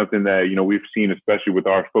 that's something that, we've seen, especially with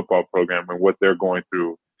our football program and what they're going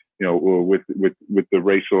through, with the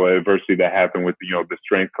racial adversity that happened with, the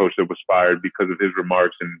strength coach that was fired because of his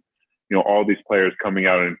remarks and, all these players coming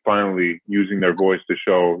out and finally using their voice to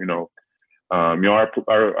show,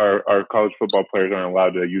 our college football players aren't allowed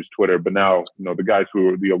to use Twitter, but now, the guys who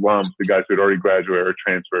are the alums, the guys who had already graduated or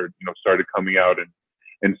transferred, started coming out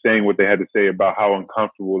and saying what they had to say about how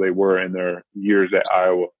uncomfortable they were in their years at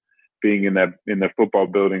Iowa, being in the football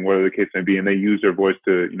building, whatever the case may be, and they use their voice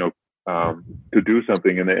to do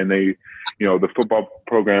something. And they, the football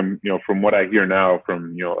program, from what I hear now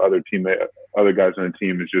from, other guys on the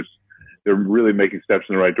team is just, they're really making steps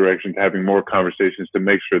in the right direction, to having more conversations to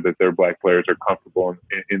make sure that their black players are comfortable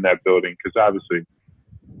in that building. Because obviously,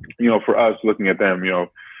 for us looking at them,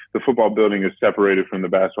 the football building is separated from the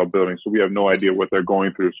basketball building, so we have no idea what they're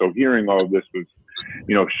going through. So hearing all of this was,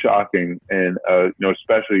 shocking, and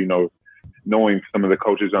especially knowing some of the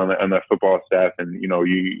coaches on that football staff, and you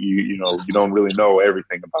don't really know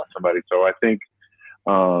everything about somebody. So I think,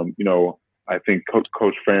 I think Coach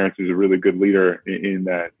Ferentz is a really good leader in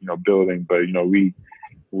that building. But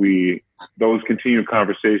we those continued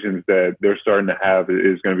conversations that they're starting to have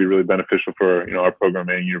is going to be really beneficial for our program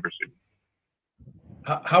and university.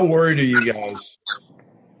 How worried are you guys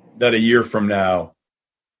that a year from now,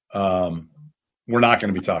 we're not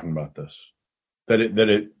going to be talking about this? That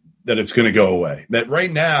it's going to go away? That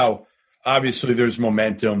right now, obviously, there's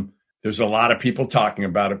momentum. There's a lot of people talking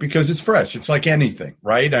about it because it's fresh. It's like anything,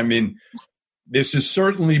 right? I mean, this has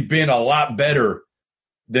certainly been a lot better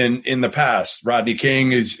than in the past. Rodney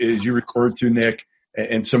King, as you referred to, Nick,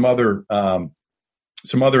 and some other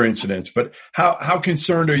incidents. But how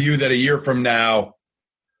concerned are you that a year from now,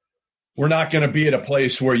 we're not going to be at a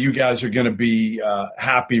place where you guys are going to be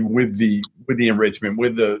happy with the enrichment,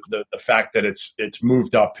 with the fact that it's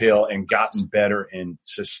moved uphill and gotten better and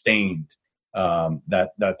sustained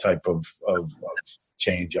that type of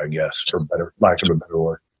change, I guess, for lack of a better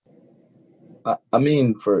word? I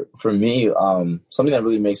mean, for me, something that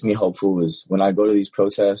really makes me hopeful is when I go to these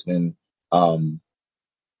protests and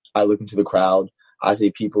I look into the crowd, I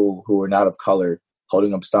see people who are not of color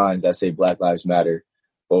holding up signs that say Black Lives Matter,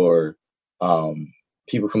 or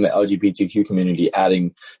people from the LGBTQ community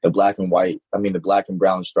adding the black and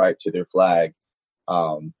brown stripe to their flag.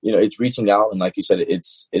 It's reaching out, and like you said,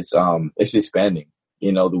 it's expanding.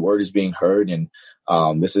 The word is being heard, and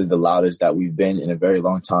this is the loudest that we've been in a very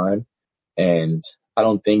long time. And I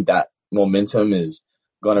don't think that momentum is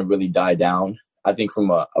going to really die down. I think from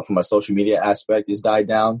a social media aspect, it's died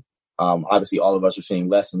down. Obviously, all of us are seeing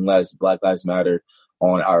less and less Black Lives Matter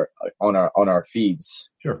on our feeds.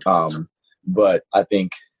 Sure. But I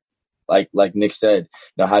think, like Nick said,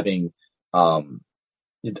 having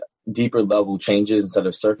deeper level changes instead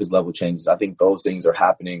of surface level changes, I think those things are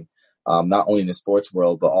happening not only in the sports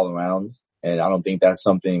world but all around. And I don't think that's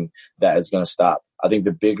something that is going to stop. I think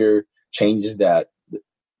the bigger changes that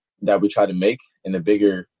we try to make, and the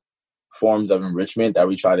bigger forms of enrichment that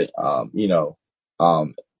we try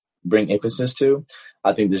to bring emphasis to,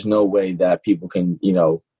 I think there's no way that people can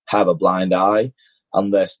have a blind eye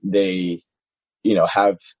unless they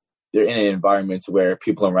they're in an environment where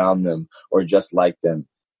people around them are just like them,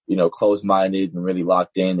 closed-minded and really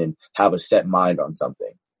locked in and have a set mind on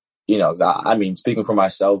something. I mean, speaking for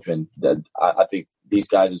myself, and I think these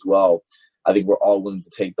guys as well, I think we're all willing to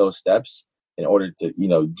take those steps in order to,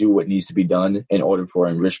 do what needs to be done in order for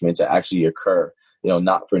enrichment to actually occur,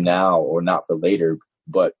 not for now or not for later,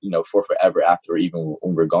 but, for forever after, even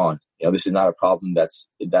when we're gone. This is not a problem that's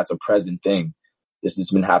a present thing. This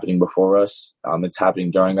has been happening before us. It's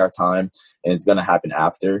happening during our time, and it's going to happen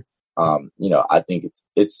after. I think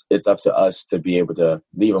it's up to us to be able to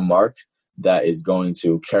leave a mark that is going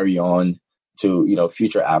to carry on to,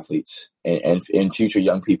 future athletes and future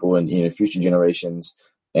young people and, future generations.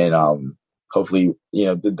 And hopefully,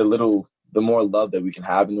 the more love that we can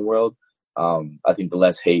have in the world, I think the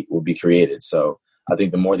less hate will be created. So I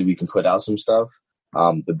think the more that we can put out some stuff,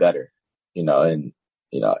 the better, and,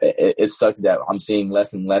 it sucks that I'm seeing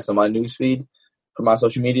less and less on my newsfeed for my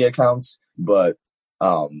social media accounts, but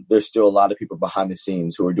there's still a lot of people behind the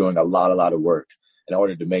scenes who are doing a lot of work in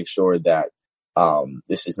order to make sure that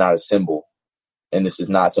this is not a symbol and this is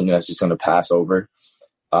not something that's just going to pass over.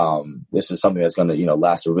 This is something that's going to,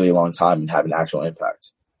 last a really long time and have an actual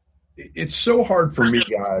impact. It's so hard for me,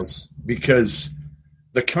 guys, because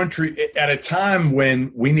the country, at a time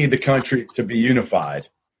when we need the country to be unified,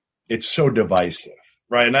 it's so divisive,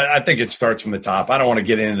 right? And I think it starts from the top. I don't want to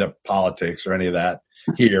get into politics or any of that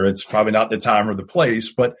here. It's probably not the time or the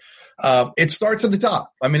place, but it starts at the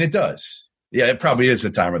top. I mean, it does. Yeah, it probably is the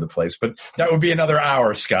time or the place, but that would be another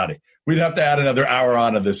hour, Scottie. We'd have to add another hour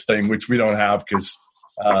onto this thing, which we don't have because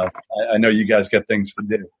I know you guys got things to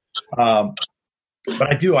do.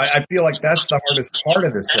 But I do. I feel like that's the hardest part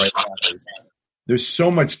of this right now. There's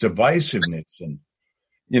so much divisiveness. And,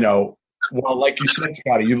 well, like you said,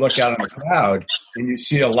 Scottie, you look out in the crowd and you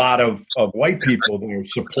see a lot of white people that are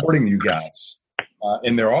supporting you guys.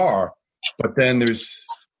 And there are. But then there's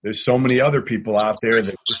so many other people out there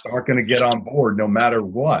that just aren't going to get on board no matter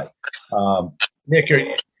what. Nick,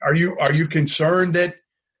 are you concerned that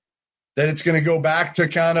it's going to go back to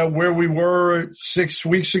kind of where we were 6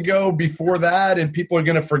 weeks ago before that and people are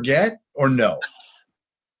going to forget, or no?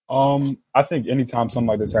 I think anytime something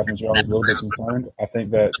like this happens, you're always a little bit concerned. I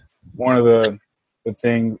think that one of the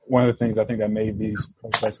things I think that made these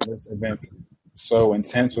protests in this event so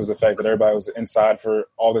intense was the fact that everybody was inside for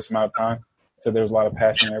all this amount of time. So there was a lot of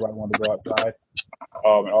passion. Everybody wanted to go outside,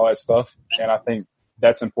 and all that stuff. And I think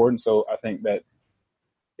that's important. So I think that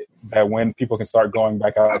when people can start going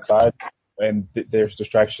back outside and there's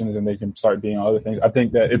distractions and they can start being on other things, I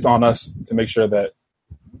think that it's on us to make sure that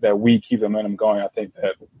we keep the momentum going. I think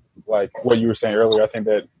that, like what you were saying earlier, I think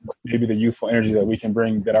that maybe the youthful energy that we can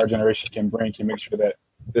bring, that our generation can bring, can make sure that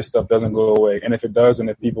this stuff doesn't go away. And if it does, and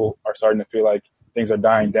if people are starting to feel like things are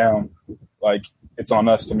dying down, like it's on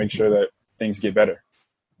us to make sure that things get better.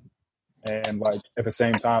 And like at the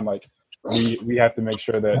same time, like we have to make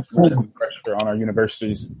sure that we put pressure on our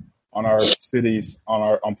universities, on our cities,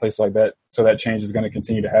 on places like that, so that change is going to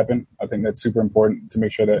continue to happen. I think that's super important to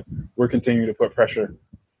make sure that we're continuing to put pressure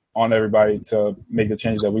on everybody to make the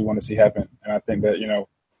change that we want to see happen. And I think that,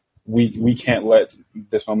 we can't let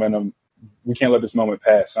this moment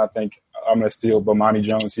pass. And I think I'm going to steal Bomani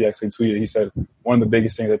Jones. He actually tweeted, he said, one of the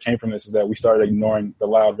biggest things that came from this is that we started ignoring the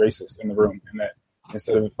loud racists in the room, and that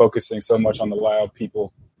instead of focusing so much on the loud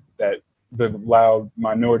people, that the loud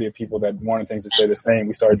minority of people that wanted things to stay the same,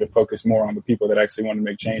 we started to focus more on the people that actually want to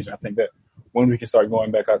make change. And I think that when we can start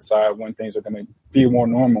going back outside, when things are going to feel more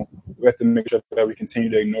normal, we have to make sure that we continue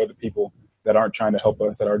to ignore the people that aren't trying to help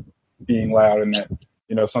us, that are being loud, and that,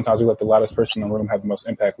 sometimes we let the loudest person in the room have the most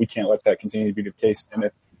impact. We can't let that continue to be the case. And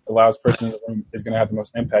if the loudest person in the room is going to have the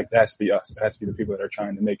most impact, it has to be us. It has to be the people that are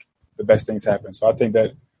trying to make the best things happen. So I think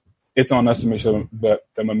that it's on us to make sure that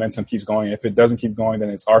the momentum keeps going. If it doesn't keep going, then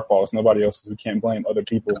it's our fault. It's nobody else's. We can't blame other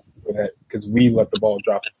people for that because we let the ball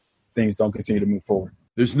drop. Things don't continue to move forward.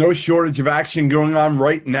 There's no shortage of action going on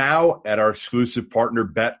right now at our exclusive partner,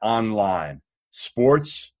 Bet Online.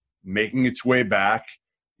 Sports making its way back.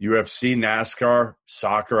 UFC, NASCAR,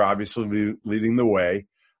 soccer obviously leading the way.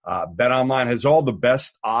 Bet Online has all the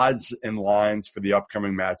best odds and lines for the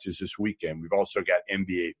upcoming matches this weekend. We've also got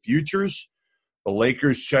NBA futures. The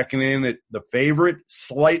Lakers checking in at the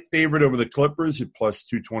slight favorite over the Clippers at plus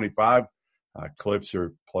 225. Clips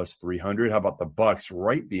are plus 300. How about the Bucks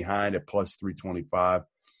right behind at plus 325?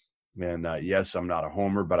 And yes, I'm not a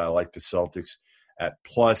homer, but I like the Celtics at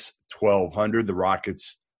plus 1,200. The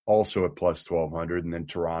Rockets also at plus 1,200. And then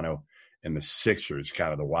Toronto and the Sixers,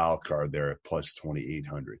 kind of the wild card there at plus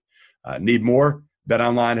 2,800. Need more?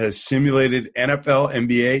 BetOnline has simulated NFL,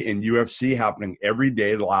 NBA, and UFC happening every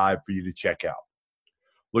day live for you to check out.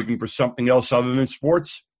 Looking for something else other than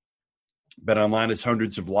sports? BetOnline has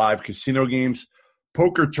hundreds of live casino games,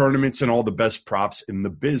 poker tournaments, and all the best props in the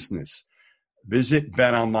business. Visit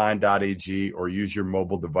betonline.ag or use your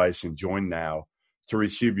mobile device and join now to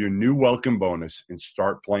receive your new welcome bonus and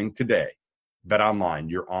start playing today. BetOnline,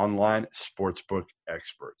 your online sportsbook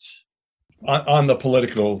experts. On the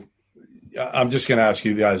political, I'm just going to ask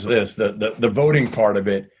you guys this, the voting part of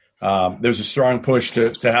it. There's a strong push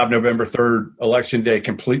to have November 3rd, Election Day,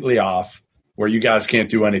 completely off, where you guys can't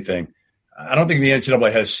do anything. I don't think the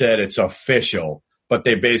NCAA has said it's official, but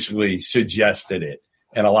they basically suggested it,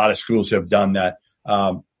 and a lot of schools have done that.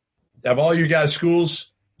 Have all you guys' schools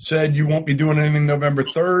said you won't be doing anything November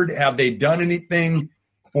 3rd? Have they done anything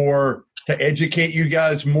to educate you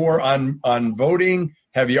guys more on voting?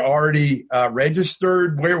 Have you already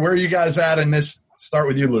registered? Where are you guys at in this? Start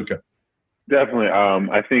with you, Luka. Definitely.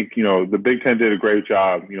 I think, the Big Ten did a great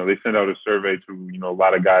job. They sent out a survey to, a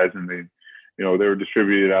lot of guys, and they were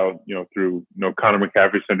distributed out, through, Connor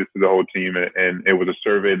McCaffrey sent it to the whole team. And it was a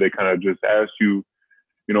survey that kind of just asked you,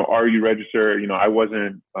 are you registered? I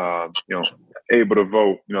wasn't, able to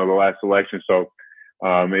vote, the last election. So,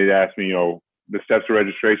 it asked me, the steps of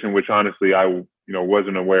registration, which honestly I,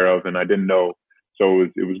 wasn't aware of and I didn't know. So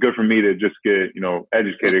it was good for me to just get,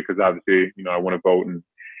 educated because obviously, I want to vote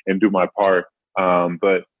and do my part.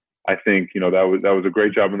 But I think, that was a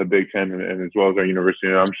great job in the Big Ten and as well as our university.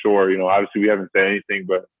 And I'm sure, obviously we haven't said anything,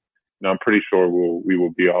 but I'm pretty sure we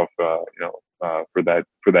will be off, for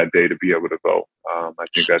that day to be able to vote. I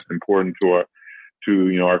think that's important to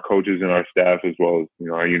our coaches and our staff as well as,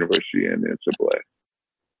 our university and the NCAA.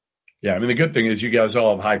 Yeah, I mean, the good thing is you guys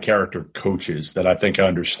all have high character coaches that I think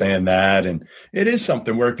understand that. And it is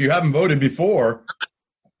something where if you haven't voted before,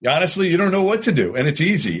 honestly, you don't know what to do. And it's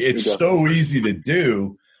easy. It's so easy to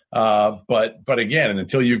do. But again,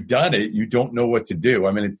 until you've done it, you don't know what to do.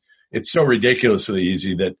 I mean, it's so ridiculously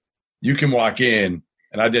easy that you can walk in,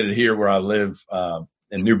 and I did it here where I live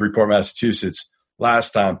in Newburyport, Massachusetts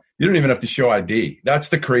last time. You don't even have to show ID. That's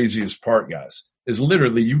the craziest part, guys, is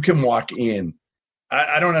literally you can walk in.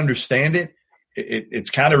 I don't understand it. It's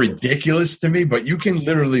kind of ridiculous to me, but you can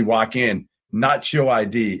literally walk in, not show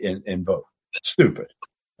ID and vote. It's stupid.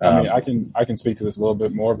 I mean, I can speak to this a little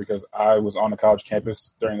bit more because I was on the college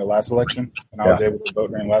campus during the last election, and I was able to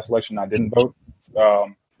vote during the last election. I didn't vote,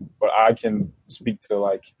 but I can speak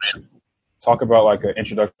to talk about an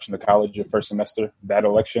introduction to college your first semester. That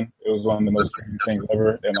election, it was one of the most crazy things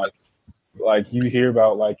ever, and you hear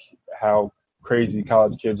about how crazy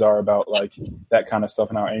college kids are about that kind of stuff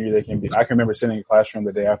and how angry they can be. I can remember sitting in a classroom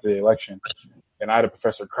the day after the election, and I had a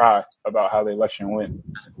professor cry about how the election went.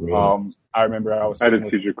 Really? I remember I had a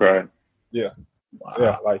teacher cry. Yeah. Wow.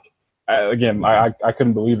 Yeah. I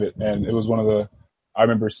couldn't believe it. And it was I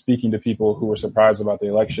remember speaking to people who were surprised about the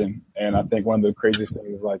election. And I think one of the craziest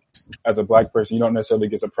things is as a black person, you don't necessarily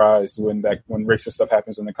get surprised when racist stuff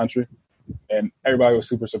happens in the country. And everybody was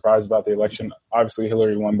super surprised about the election. Obviously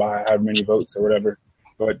Hillary won by however many votes or whatever,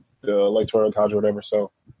 but the electoral college or whatever.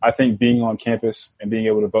 So I think being on campus and being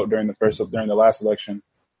able to vote during the last election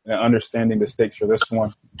and understanding the stakes for this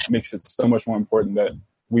one makes it so much more important that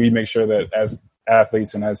we make sure that as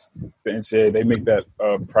athletes and as the NCAA, they make that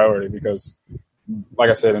a priority because, like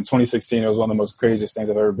I said, in 2016, it was one of the most craziest things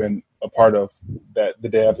I've ever been a part of, that the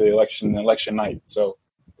day after the election, election night. So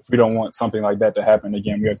if we don't want something like that to happen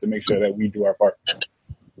again, we have to make sure that we do our part.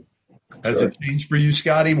 Has it changed for you,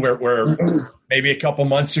 Scottie, where maybe a couple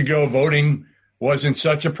months ago voting wasn't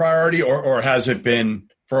such a priority, or has it been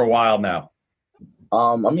for a while now?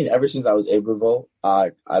 I mean, ever since I was able to vote,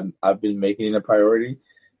 I've been making it a priority.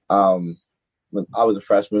 When I was a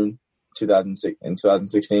freshman in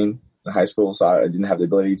 2016 in high school, so I didn't have the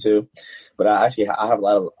ability to. But I have a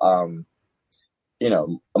lot of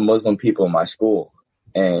Muslim people in my school,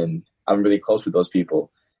 and I'm really close with those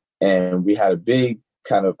people. And we had a big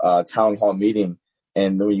kind of town hall meeting,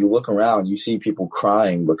 and when you look around, you see people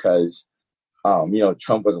crying because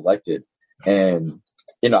Trump was elected. And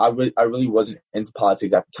I really wasn't into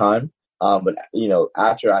politics at the time, but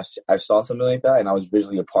after I saw something like that and I was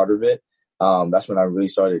visually a part of it, that's when I really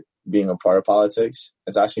started being a part of politics.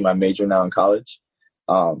 It's actually my major now in college.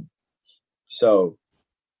 So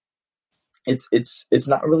it's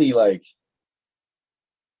not really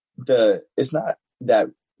it's not that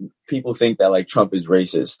people think that Trump is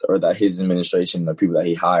racist or that his administration, the people that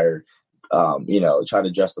he hired, try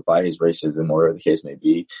to justify his racism or whatever the case may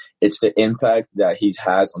be. It's the impact that he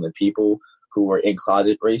has on the people who were in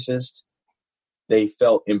closet racist. They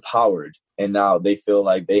felt empowered, and now they feel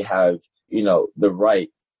like they have, the right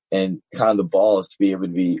and kind of the balls to be able to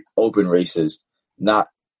be open racist, not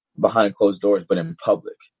behind closed doors, but in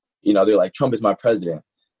public. They're like, Trump is my president.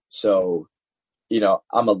 So,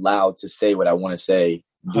 I'm allowed to say what I want to say,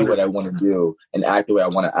 do what I want to do, and act the way I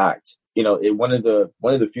want to act. One of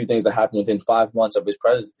the few things that happened within 5 months of his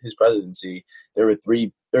presidency, there were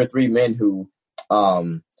three men who,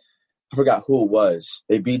 I forgot who it was.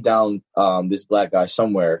 They beat down this black guy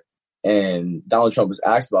somewhere, and Donald Trump was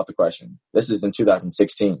asked about the question. This is in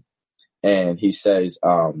 2016, and he says,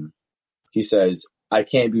 I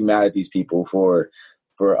can't be mad at these people for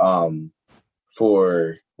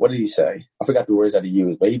what did he say? I forgot the words that he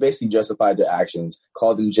used, but he basically justified their actions,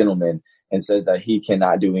 called them gentlemen, and says that he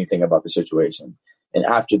cannot do anything about the situation. And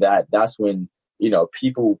after that, that's when,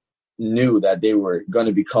 people knew that they were going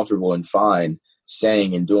to be comfortable and fine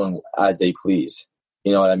saying and doing as they please.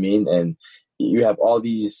 You know what I mean? And you have all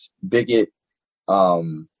these bigot,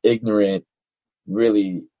 ignorant,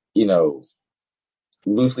 really,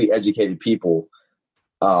 loosely educated people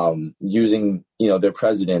using, their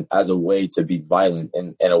president as a way to be violent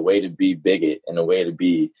and a way to be bigot and a way to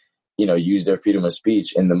be, use their freedom of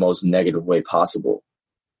speech in the most negative way possible.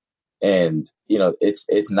 And, you know,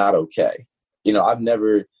 it's not okay. You know, I've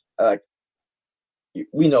never,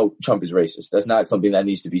 we know Trump is racist. That's not something that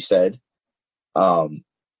needs to be said.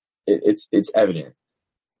 It's evident.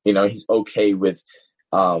 You know, he's okay with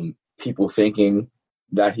people thinking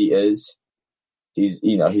that he is. He's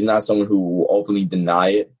not someone who will openly deny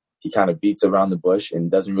it. He kind of beats around the bush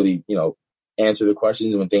and doesn't really, you know, answer the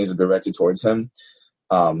questions when things are directed towards him.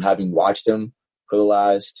 Having watched him for the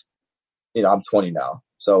last, you know, I'm 20 now.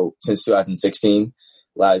 So since 2016,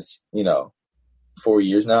 last, you know, 4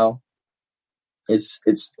 years now, it's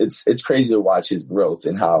crazy to watch his growth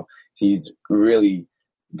and how he's really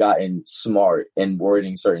gotten smart and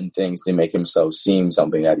wording certain things to make himself seem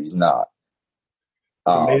something that he's not.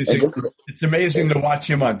 It's amazing to watch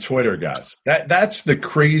him on Twitter, guys. That's the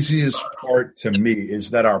craziest part to me,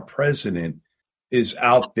 is that our president is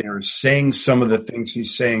out there saying some of the things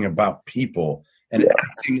he's saying about people and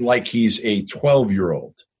acting like he's a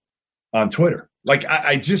 12-year-old on Twitter. Like,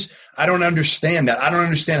 I don't understand that. I don't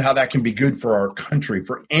understand how that can be good for our country,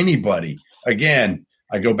 for anybody. Again,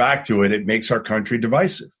 I go back to it. It makes our country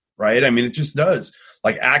divisive, right? I mean, it just does.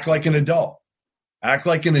 Like, act like an adult. Act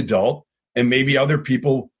like an adult, and maybe other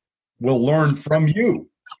people will learn from you,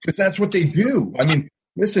 because that's what they do. I mean,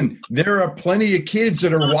 listen, there are plenty of kids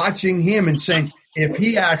that are watching him and saying, if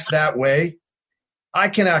he acts that way, I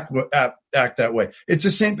can act that way. It's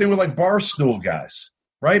the same thing with like Barstool guys,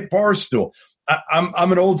 right? Barstool.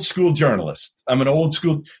 I'm an old school journalist.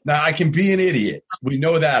 Now I can be an idiot. We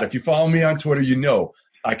know that. If you follow me on Twitter, you know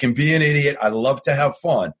I can be an idiot. I love to have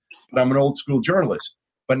fun, but I'm an old school journalist.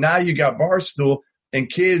 But now you got Barstool and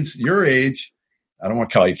kids your age. I don't want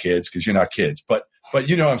to call you kids because you're not kids, but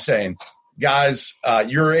you know what I'm saying. Guys,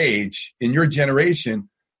 your age, in your generation,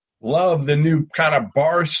 love the new kind of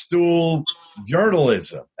Barstool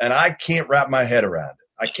journalism. And I can't wrap my head around it.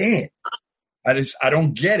 I can't. I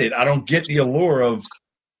don't get it. I don't get the allure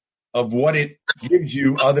of what it gives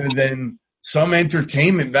you, other than some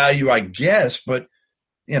entertainment value, I guess. But,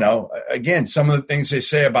 you know, again, some of the things they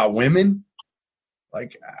say about women,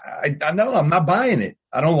 like, I know I'm not buying it.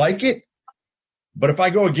 I don't like it. But if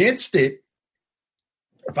I go against it,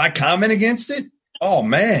 if I comment against it, oh,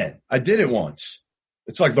 man, I did it once.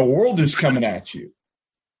 It's like the world is coming at you.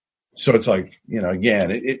 So it's like, you know,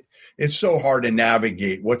 again, it's so hard to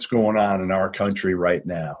navigate what's going on in our country right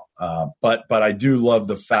now. But I do love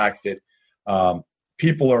the fact that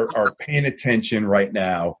people are paying attention right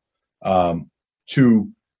now to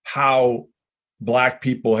how Black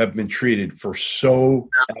people have been treated for so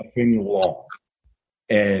effing long,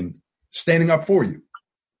 and standing up for you.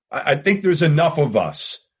 I think there's enough of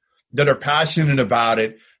us that are passionate about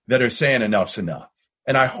it, that are saying enough's enough.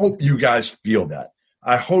 And I hope you guys feel that.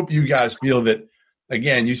 I hope you guys feel that.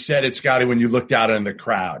 Again, you said it, Scottie, when you looked out in the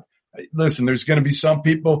crowd. Listen, there's going to be some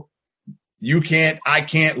people you can't, I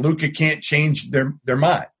can't, Luka can't change their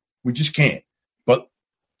mind. We just can't. But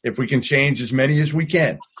if we can change as many as we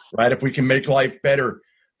can, right? If we can make life better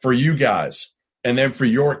for you guys and then for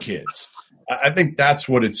your kids, I think that's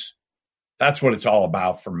what it's all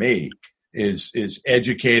about for me, is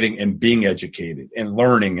educating and being educated and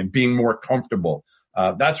learning and being more comfortable.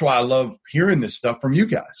 That's why I love hearing this stuff from you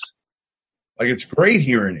guys. Like, it's great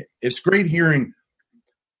hearing it. It's great hearing,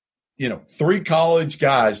 you know, 3 college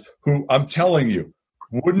guys who, I'm telling you,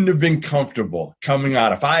 wouldn't have been comfortable coming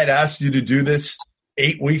out. If I had asked you to do this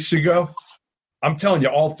 8 weeks ago, I'm telling you,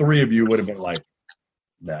 all 3 of you would have been like,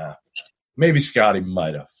 nah. Maybe Scottie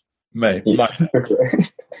might have. Might have.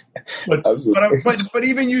 But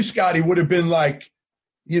even you, Scottie, would have been like,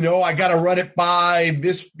 you know, I got to run it by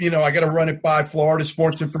this, you know, I got to run it by Florida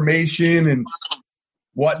Sports Information and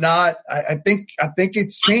whatnot. I think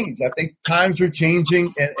it's changed. I think times are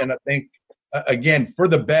changing, and I think, again, for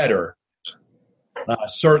the better,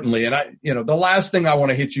 certainly. And the last thing I want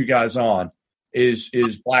to hit you guys on is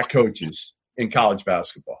Black coaches in college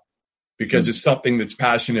basketball, because it's something that's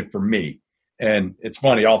passionate for me. And it's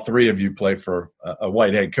funny, all 3 of you play for a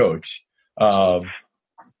white head coach.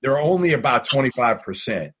 There are only about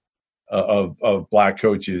 25% of Black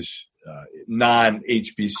coaches,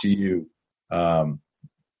 non-HBCU,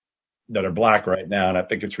 that are Black right now. And I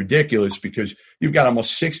think it's ridiculous, because you've got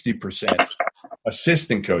almost 60%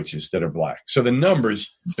 assistant coaches that are Black. So the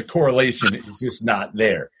numbers, the correlation is just not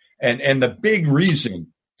there. And the big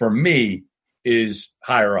reason for me is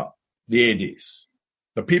higher up, the ADs.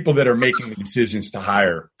 The people that are making the decisions to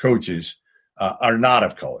hire coaches are not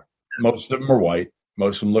of color. Most of them are white.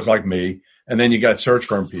 Most of them look like me. And then you got search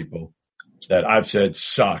firm people that I've said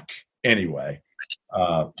suck anyway.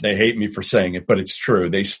 They hate me for saying it, but it's true.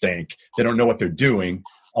 They stink. They don't know what they're doing,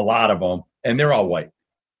 a lot of them, and they're all white.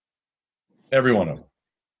 Every one of them.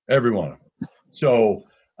 Every one of them. So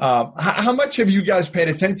how much have you guys paid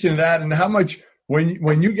attention to that, and how much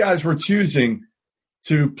when you guys were choosing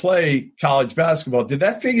to play college basketball, did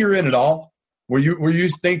that figure in at all? Were you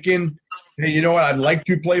thinking, hey, you know what, I'd like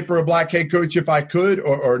to play for a black head coach if I could,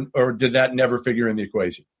 or did that never figure in the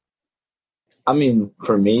equation? I mean,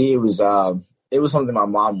 for me, it was something my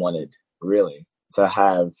mom wanted, really, to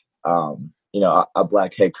have, a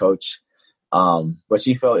black head coach. But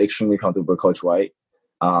she felt extremely comfortable with Coach White.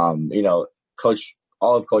 All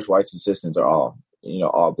of Coach White's assistants are all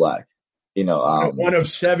black. One of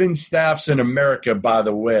 7 staffs in America, by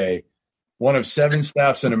the way, one of 7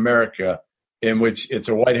 staffs in America in which it's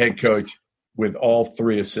a white head coach with all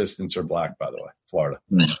 3 assistants are black, by the way, Florida.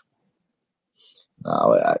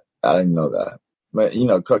 No, I didn't know that. But,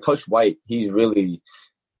 Coach White, he's really,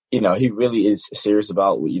 he really is serious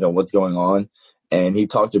about, what's going on. And he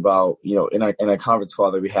talked about, in a conference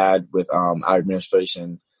call that we had with our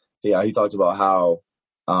administration, he talked about how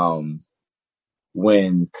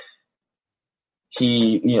when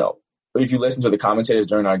he, if you listen to the commentators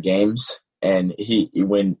during our games, and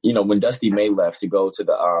when Dusty May left to go to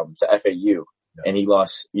to FAU, and he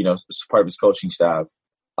lost, part of his coaching staff,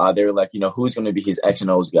 they were like, who's going to be his X and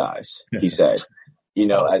O's guys? He said,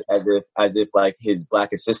 as if like his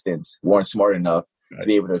black assistants weren't smart enough to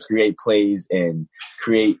be able to create plays and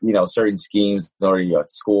create, certain schemes in order to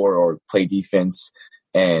score or play defense.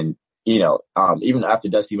 And, even after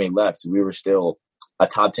Dusty May left, we were still a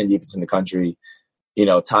top 10 defense in the country,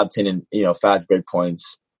 top 10 in, fast break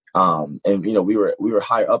points. And, we were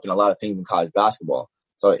higher up in a lot of things in college basketball.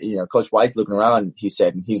 So, Coach White's looking around, he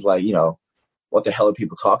said, and he's like, what the hell are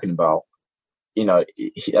people talking about?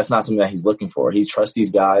 That's not something that he's looking for. He trusts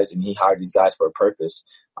these guys, and he hired these guys for a purpose,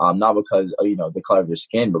 not because of, the color of their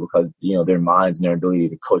skin, but because, their minds and their ability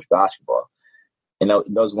to coach basketball. And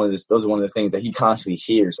those are one of the things that he constantly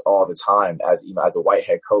hears all the time as a white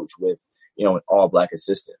head coach with, an all black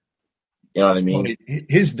assistant. You know what I mean? Well,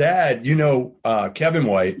 his dad, Kevin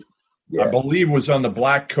White, I believe was on the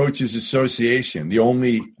Black Coaches Association, the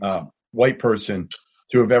only white person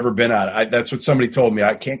to have ever been on it. That's what somebody told me.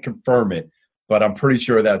 I can't confirm it, but I'm pretty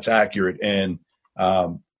sure that's accurate. And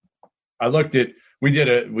I looked at we did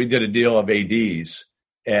a deal of ADs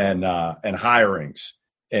and hirings,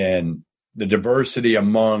 and the diversity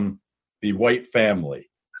among the white family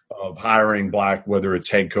of hiring black, whether it's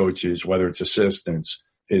head coaches, whether it's assistants,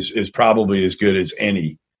 is probably as good as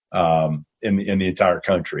any in the entire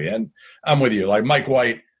country. And I'm with you. Like Mike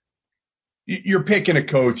White, you're picking a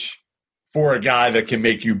coach for a guy that can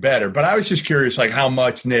make you better. But I was just curious, like how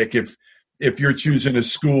much, Nick, if you're choosing a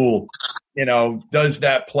school, does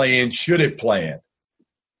that play in? Should it play in?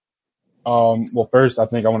 Well, first, I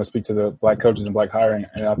think I want to speak to the black coaches and black hiring.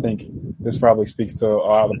 And I think this probably speaks to a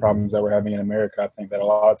lot of the problems that we're having in America. I think that a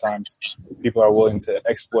lot of times people are willing to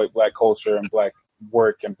exploit black culture and black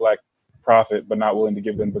work and black profit, but not willing to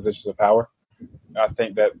give them positions of power. I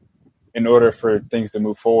think that in order for things to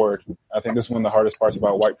move forward, I think this is one of the hardest parts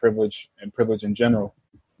about white privilege and privilege in general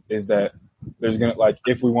is that there's going to,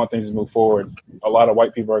 if we want things to move forward, a lot of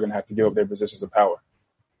white people are going to have to give up their positions of power.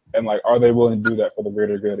 And are they willing to do that for the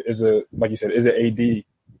greater good? Is it, like you said, is it AD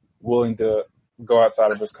willing to go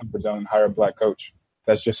outside of his comfort zone and hire a black coach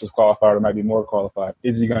that's just as qualified or might be more qualified?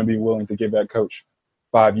 Is he going to be willing to give that coach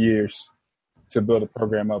 5 years to build a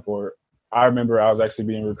program up? Or I remember I was actually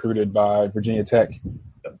being recruited by Virginia Tech,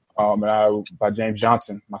 by James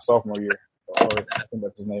Johnson, my sophomore year, or I think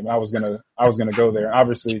that's his name. I was gonna go there. And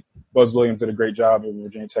obviously, Buzz Williams did a great job at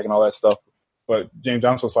Virginia Tech and all that stuff, but James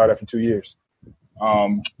Johnson was fired after 2 years.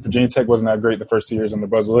 Virginia Tech wasn't that great the first 2 years under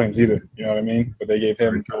Buzz Williams either. You know what I mean? But they gave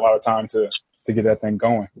him a lot of time to get that thing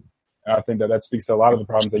going. And I think that speaks to a lot of the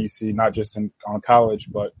problems that you see, not just on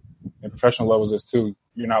college, but in professional levels as too.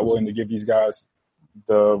 You're not willing to give these guys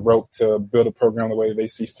the rope to build a program the way they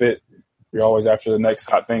see fit. You're always after the next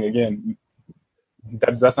hot thing. Again,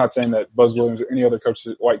 that's not saying that Buzz Williams or any other coach,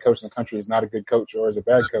 white coach in the country is not a good coach or is a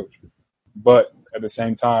bad coach. But at the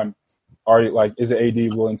same time, is an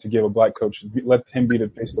AD willing to give a black coach, let him be the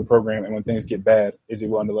face of the program, and when things get bad, is he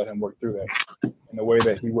willing to let him work through that in a way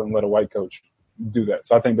that he wouldn't let a white coach do that?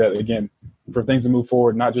 So I think that, again, for things to move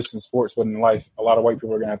forward, not just in sports, but in life, a lot of white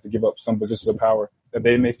people are going to have to give up some positions of power that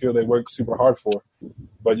they may feel they work super hard for.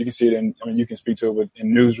 But you can see it you can speak to it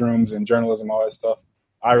in newsrooms and journalism, all that stuff.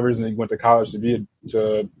 I originally went to college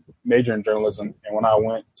to major in journalism. And when I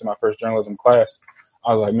went to my first journalism class,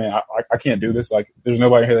 I was like, man, I can't do this. There's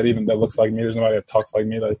nobody here that looks like me. There's nobody that talks like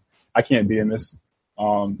me. I can't be in this.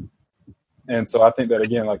 And so I think that,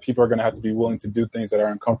 again, people are going to have to be willing to do things that are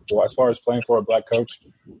uncomfortable. As far as playing for a black coach,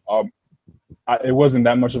 it wasn't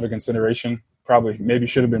that much of a consideration probably maybe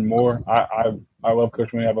should have been more. I love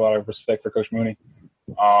Coach Mooney. I have a lot of respect for Coach Mooney.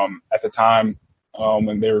 At the time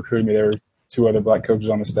when they recruited me, there were 2 other black coaches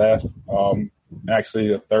on the staff. And actually,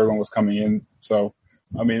 the third one was coming in. So,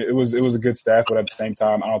 I mean, it was a good staff, but at the same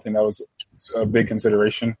time, I don't think that was a big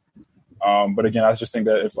consideration. But again, I just think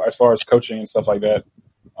that as far as coaching and stuff like that,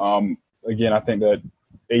 again, I think that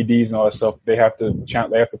ADs and all that stuff, they have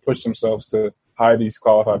to push themselves to hire these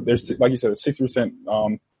qualified. There's, like you said, 60%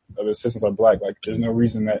 of assistants are black. Like, there's no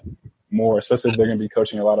reason that more, especially if they're going to be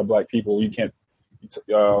coaching a lot of black people. You can't.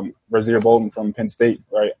 Rasir Bolton from Penn State,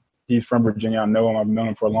 right? He's from Virginia. I know him. I've known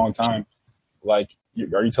him for a long time. Like,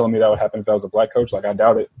 are you telling me that would happen if I was a black coach? Like, I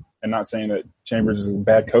doubt it. And not saying that Chambers is a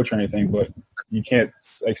bad coach or anything, but you can't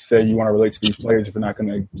like say you want to relate to these players if you're not going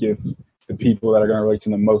to give the people that are going to relate to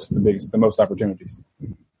them the most opportunities.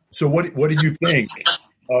 So what do you think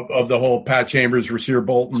of the whole Pat Chambers, Rasir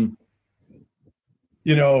Bolton?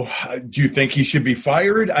 You know, do you think he should be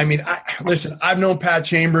fired? I mean, listen, I've known Pat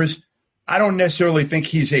Chambers. I don't necessarily think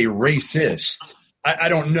he's a racist. I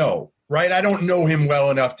don't know, right? I don't know him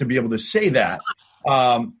well enough to be able to say that.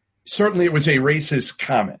 Certainly it was a racist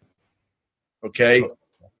comment. Okay.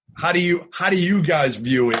 How do you guys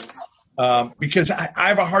view it? Because I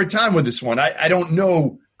have a hard time with this one. I don't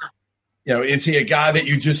know, you know, is he a guy that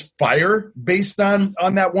you just fire based on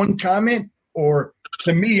that one comment? Or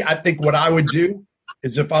to me, I think what I would do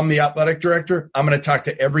is if I'm the athletic director, I'm going to talk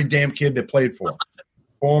to every damn kid that played for him,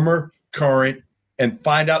 former, current, and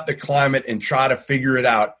find out the climate and try to figure it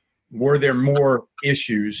out. Were there more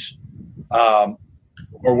issues, or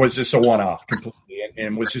was this a one-off completely?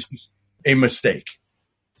 And was this a mistake?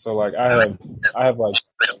 So, like, I have like,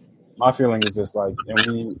 my feeling is this, like,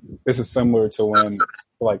 this is similar to when,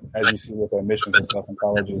 like, as you see with admissions and stuff in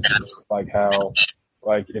colleges, like how,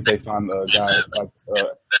 like, if they find a guy, like a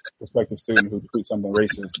prospective student who tweets something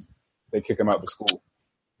racist, they kick him out of the school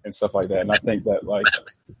and stuff like that. And I think that, like,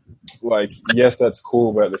 yes, that's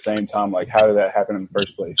cool, but at the same time, like, how did that happen in the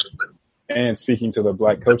first place? And speaking to the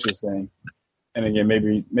black coaches thing, and again,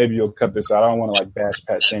 maybe you'll cut this out. I don't want to like bash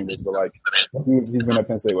Pat Chambers, but like he's been at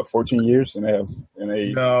Penn State 14 years, and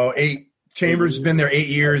no 8. Chambers has been there 8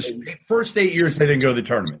 years. First 8 years they didn't go to the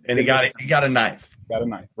tournament, and he got a ninth. Got a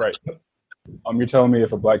ninth, right? You're telling me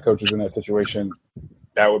if a black coach is in that situation,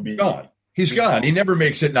 that would be gone. He's gone. He never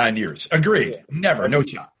makes it 9 years. Agreed. Yeah. Never. No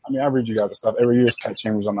shot. I mean, I read you guys the stuff every year. Pat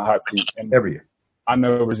Chambers on the hot seat, and every year. I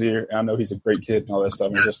know Rasir, and I know he's a great kid and all that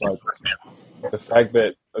stuff. And just like the fact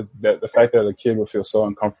that a kid would feel so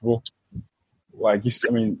uncomfortable, like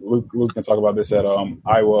Luke can talk about this at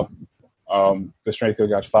Iowa. The strength coach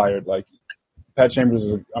got fired. Like Pat Chambers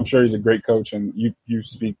I'm sure he's a great coach, and you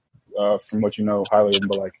speak from what you know highly of him.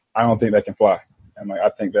 But like, I don't think that can fly. And like, I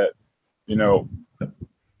think that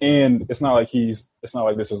and it's not like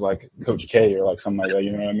this is like Coach K or like something like that.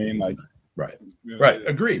 You know what I mean? Like, right.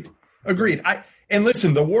 Agreed. And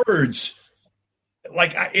listen, the words,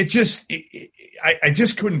 like, I just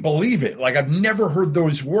couldn't believe it. Like, I've never heard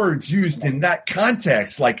those words used in that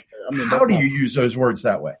context. Like, how do you use those words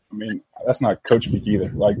that way? I mean, that's not coach speak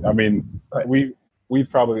either. Like, I mean, right. We've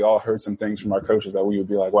probably all heard some things from our coaches that we would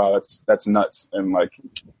be like, wow, that's nuts. And like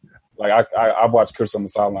I've watched coaches on the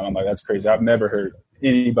sideline. I'm like, that's crazy. I've never heard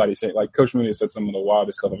anybody say, like, Coach Mooney said some of the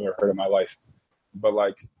wildest stuff I've ever heard in my life. But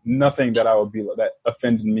like nothing that I would be that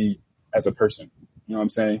offended me as a person. You know what I'm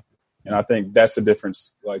saying? And I think that's the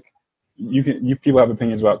difference. Like people have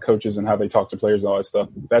opinions about coaches and how they talk to players and all that stuff.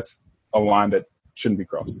 That's a line that shouldn't be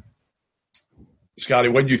crossed. Scottie,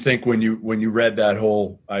 what did you think when you read that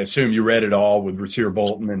whole? I assume you read it all with Rasir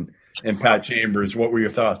Bolton and Pat Chambers. What were your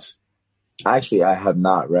thoughts? Actually, I have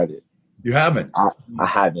not read it. You haven't? I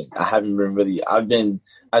haven't. I haven't been really. I've been,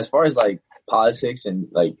 as far as like politics and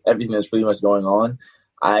like everything that's pretty much going on,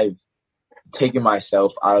 I've taken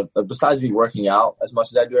myself out of, besides me working out as much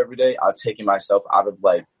as I do every day, I've taken myself out of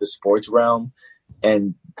like the sports realm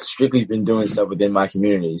and strictly been doing stuff within my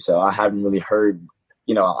community. So I haven't really heard,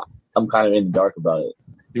 I'm kind of in the dark about it.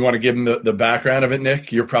 You want to give them the background of it,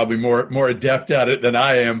 Nick? You're probably more adept at it than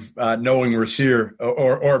I am, knowing Rasir,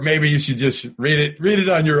 or maybe you should just read it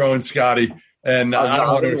on your own, Scottie. And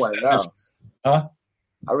I really want to know. Huh?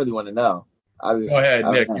 I really want to know. Go ahead,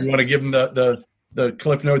 Nick. You want to give them the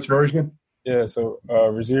Cliff Notes version? Yeah. So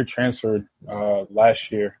Rasir transferred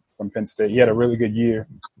last year from Penn State. He had a really good year.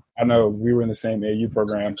 I know we were in the same AU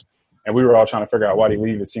program, and we were all trying to figure out why he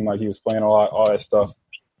leave. It seemed like he was playing a lot, all that stuff.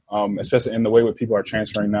 Especially in the way what people are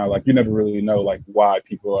transferring now, like you never really know like why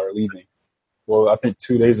people are leaving. Well, I think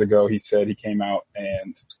 2 days ago he said he came out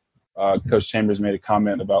and Coach Chambers made a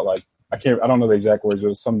comment about like I don't know the exact words. It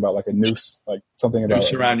was something about like a noose, like something about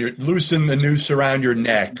loosen the noose around your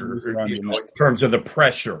neck, in terms of the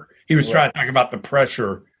pressure. He was trying to talk about the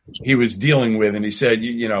pressure he was dealing with, and he said,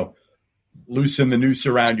 loosen the noose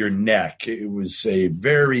around your neck. It was a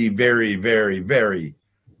very, very, very, very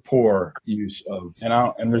poor use of.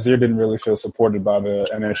 And Razir didn't really feel supported by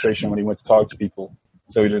the administration when he went to talk to people,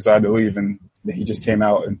 so he decided to leave, and he just came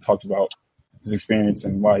out and talked about his experience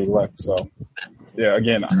and why he left. So, yeah,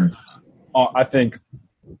 again, I think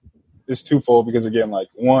it's twofold because, again, like,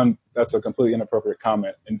 one, that's a completely inappropriate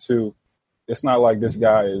comment, and two, it's not like this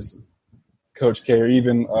guy is Coach K or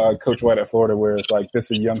even Coach White at Florida, where it's like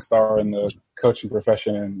this is a young star in the coaching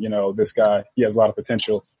profession, and this guy, he has a lot of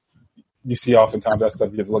potential. You see oftentimes that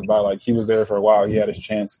stuff gets looked by, like he was there for a while, he had his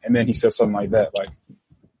chance, and then he says something like that, like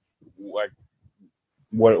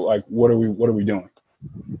what are we doing?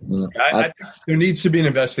 I think there needs to be an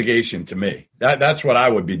investigation. To me, that's what I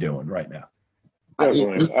would be doing right now. Go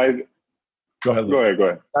ahead. Go ahead.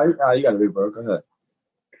 You got to be, bro. Go ahead.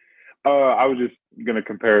 I was just going to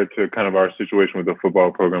compare it to kind of our situation with the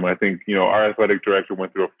football program. I think, our athletic director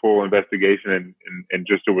went through a full investigation and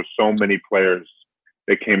just there were so many players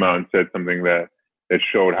that came out and said something that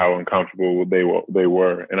showed how uncomfortable they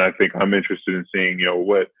were. And I think I'm interested in seeing,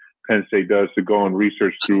 what Penn State does to go and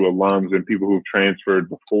research through alums and people who've transferred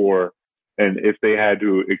before. And if they had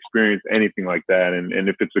to experience anything like that and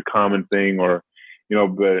if it's a common thing or,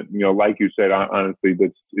 but, like you said, honestly,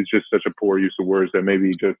 it's just such a poor use of words that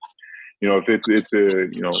maybe just, if it's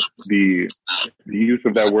the use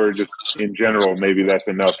of that word just in general, maybe that's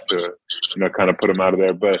enough to, kind of put them out of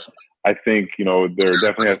there. But I think, there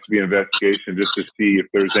definitely has to be an investigation just to see if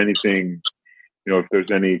there's anything, if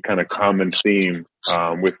there's any kind of common theme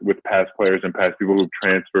with past players and past people who've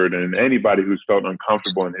transferred and anybody who's felt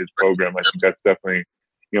uncomfortable in his program. I think that's definitely,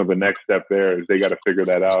 the next step there is they got to figure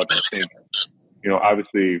that out. I think,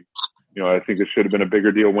 obviously, I think it should have been a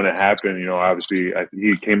bigger deal when it happened. Obviously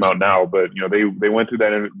he came out now, but, they went through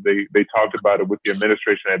that and they talked about it with the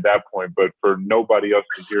administration at that point, but for nobody else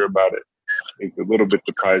to hear about it, it's a little bit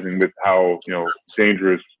surprising with how,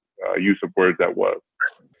 dangerous use of words that was.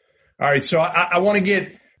 All right. So I want to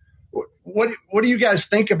get, what do you guys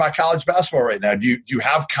think about college basketball right now? Do you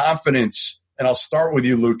have confidence? And I'll start with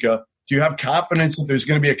you, Luka. Do you have confidence that there's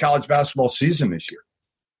going to be a college basketball season this year?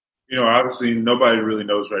 Obviously nobody really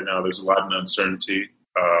knows right now. There's a lot of uncertainty.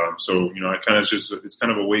 So, it's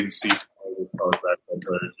kind of a wait and see. Some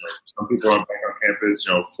people aren't back on campus.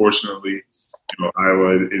 Fortunately,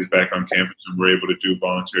 Iowa is back on campus and we're able to do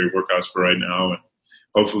voluntary workouts for right now. And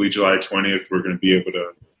hopefully July 20th, we're going to be able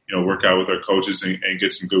to, work out with our coaches and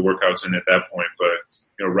get some good workouts in at that point.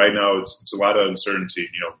 But, right now it's a lot of uncertainty.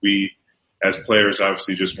 We as players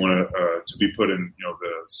obviously just want to be put in,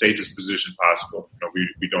 the safest position possible.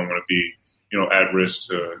 We don't want to be, at risk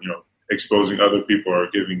to, exposing other people or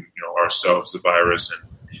giving, ourselves the virus.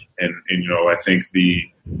 And I think the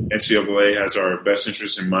NCAA has our best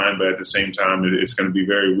interest in mind, but at the same time, it's going to be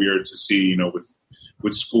very weird to see,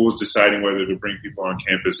 with schools deciding whether to bring people on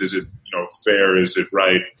campus. Is it, fair? Is it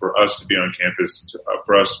right for us to be on campus,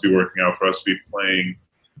 for us to be working out, for us to be playing,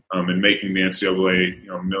 and making the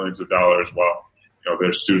NCAA, millions of dollars while,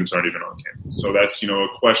 their students aren't even on campus. So that's, a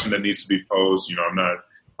question that needs to be posed. I'm not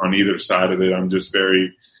on either side of it. I'm just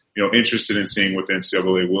very, interested in seeing what the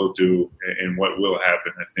NCAA will do and what will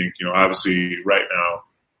happen. I think, obviously right now,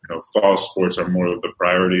 fall sports are more of the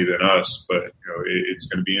priority than us, but, it's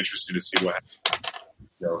going to be interesting to see what happens,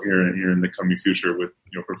 here in the coming future with,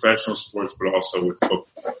 professional sports, but also with football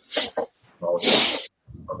and all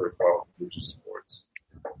other collegiate sports.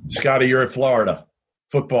 Scottie, you're at Florida.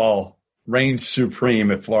 Football reigns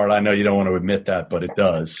supreme at Florida. I know you don't want to admit that, but it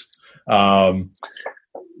does.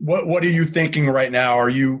 What are you thinking right now? Are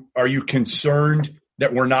you concerned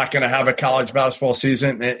that we're not going to have a college basketball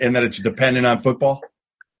season and that it's dependent on football?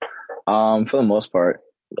 For the most part,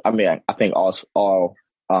 I mean, I think all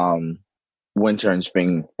winter and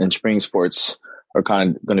spring sports are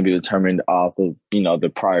kind of going to be determined off of,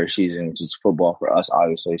 the prior season, which is football for us,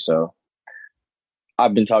 obviously. So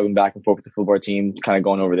I've been talking back and forth with the football team, kind of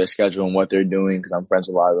going over their schedule and what they're doing because I'm friends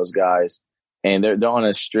with a lot of those guys. And they're on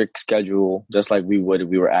a strict schedule, just like we would if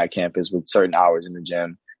we were at campus with certain hours in the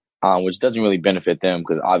gym, which doesn't really benefit them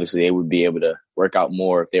because obviously they would be able to work out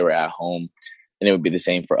more if they were at home, and it would be the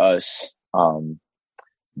same for us.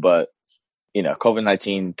 But,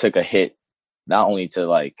 COVID-19 took a hit not only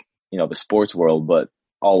to the sports world, but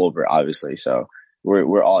all over, obviously. So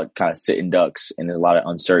we're all kind of sitting ducks and there's a lot of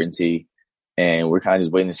uncertainty and we're kind of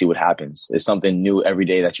just waiting to see what happens. It's something new every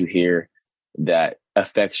day that you hear that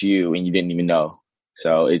affects you and you didn't even know.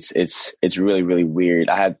 So it's really, really weird.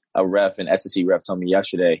 I had a ref, an SEC ref, tell me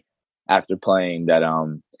yesterday after playing that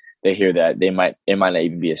they hear that it might not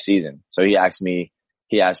even be a season. So he asked me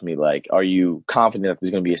like, are you confident that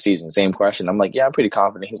there's going to be a season? Same question. I'm like, yeah, I'm pretty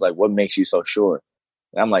confident. He's like, what makes you so sure?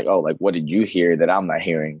 And I'm like, oh, like, what did you hear that I'm not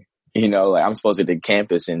hearing? You know, like, I'm supposed to be at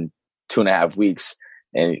campus in 2.5 weeks,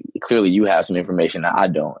 and clearly you have some information that I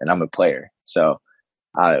don't, and I'm a player. So,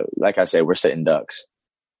 like I said, we're sitting ducks.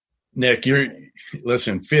 Nick,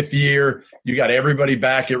 listen, 5th year, you got everybody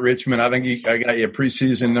back at Richmond. I think I got you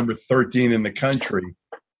preseason number 13 in the country.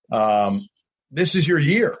 This is your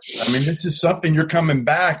year. I mean, this is something you're coming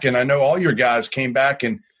back, and I know all your guys came back,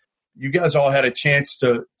 and you guys all had a chance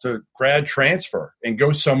to grad transfer and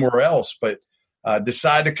go somewhere else, but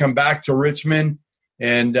decide to come back to Richmond.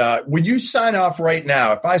 And would you sign off right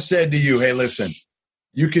now if I said to you, hey, listen,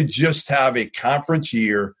 you could just have a conference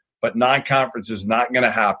year, but non-conference is not going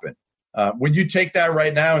to happen? Would you take that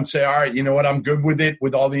right now and say, all right, you know what, I'm good with it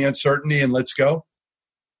with all the uncertainty, and let's go?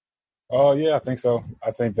 Oh, yeah, I think so.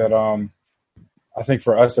 I think that I think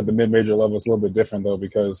for us at the mid-major level, it's a little bit different, though,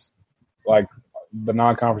 because, like, the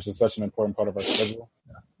non-conference is such an important part of our schedule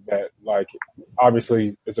that, like,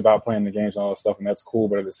 obviously it's about playing the games and all that stuff, and that's cool.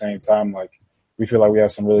 But at the same time, like, we feel like we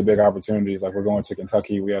have some really big opportunities. Like, we're going to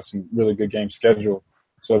Kentucky. We have some really good games scheduled.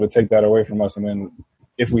 So to take that away from us, and then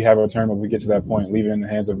if we have a tournament, we get to that point, leave it in the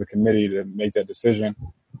hands of the committee to make that decision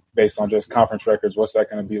based on just conference records. What's that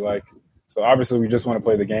going to be like? So obviously we just want to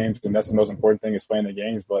play the games, and that's the most important thing, is playing the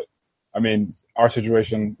games. But, I mean, our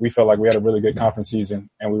situation, we felt like we had a really good conference season,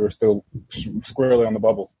 and we were still squarely on the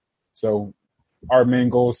bubble. So our main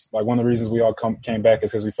goals, like, one of the reasons we all came back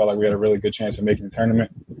is because we felt like we had a really good chance of making the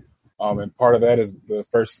tournament. And part of that is the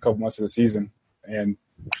first couple months of the season. And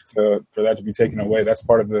for that to be taken away, that's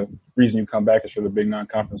part of the reason you come back, is for the big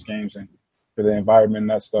non-conference games and for the environment and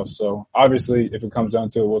that stuff. So obviously, if it comes down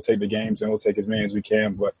to it, we'll take the games and we'll take as many as we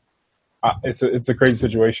can. But it's a crazy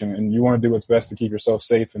situation, and you want to do what's best to keep yourself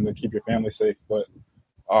safe and to keep your family safe. But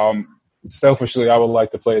selfishly, I would like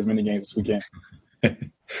to play as many games as we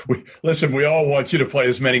can. Listen, we all want you to play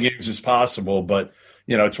as many games as possible, but,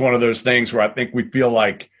 you know, it's one of those things where I think we feel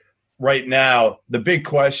like right now the big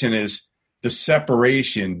question is the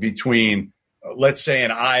separation between, let's say,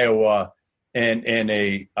 an Iowa and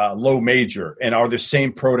a low major, and are the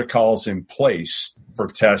same protocols in place for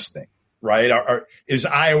testing, right? Is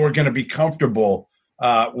Iowa going to be comfortable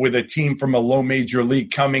with a team from a low major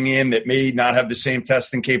league coming in that may not have the same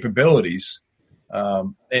testing capabilities?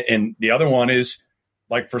 And the other one is,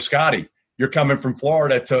 like for Scottie, you're coming from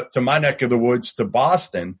Florida to my neck of the woods to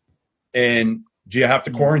Boston, and you have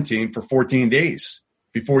to quarantine for 14 days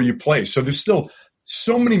before you play. So there's still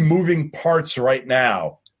so many moving parts right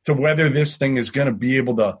now to whether this thing is going to be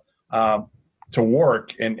able to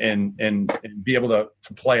work and be able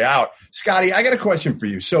to play out. Scottie, I got a question for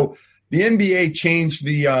you. So the NBA changed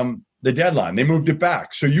the deadline. They moved it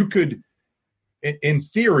back. So you could, in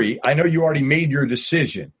theory, I know you already made your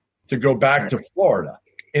decision to go back to Florida.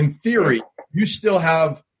 In theory, you still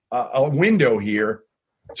have a window here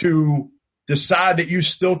to decide that you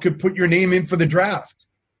still could put your name in for the draft.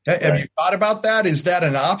 Have you thought about that? Is that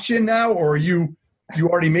an option now, or you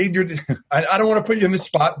already made your – I don't want to put you in the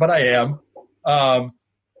spot, but I am.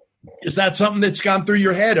 Is that something that's gone through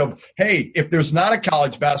your head of, hey, if there's not a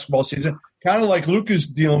college basketball season, kind of like Luka's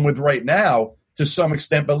dealing with right now to some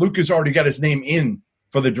extent, but Luka's already got his name in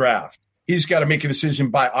for the draft. He's got to make a decision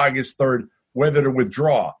by August 3rd whether to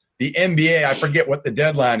withdraw. The NBA, I forget what the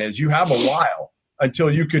deadline is. You have a while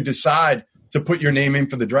until you could decide to put your name in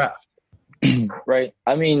for the draft. Right.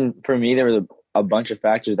 I mean, for me, there was a bunch of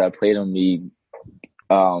factors that played on me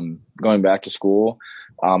going back to school.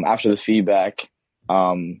 After the feedback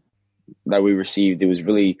that we received, it was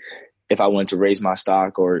really if I wanted to raise my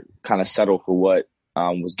stock or kind of settle for what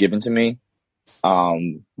was given to me.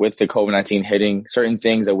 With the COVID-19 hitting, certain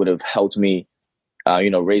things that would have helped me,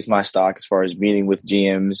 raise my stock as far as meeting with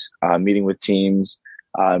GMs, meeting with teams,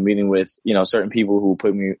 meeting with, certain people who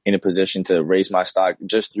put me in a position to raise my stock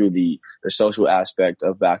just through the social aspect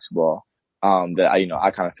of basketball, that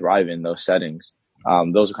I kind of thrive in those settings.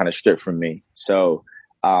 Those are kind of stripped from me. So,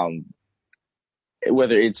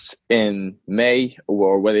 whether it's in May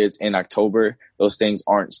or whether it's in October, those things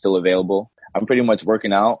aren't still available. I'm pretty much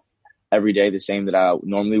working out every day the same that I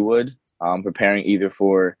normally would, preparing either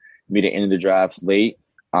for me to enter the draft late,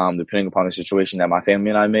 depending upon the situation that my family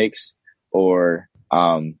and I makes, or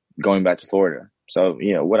going back to Florida. So,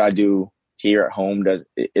 what I do here at home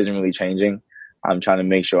isn't really changing. I'm trying to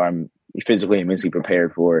make sure I'm physically and mentally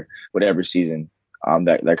prepared for whatever season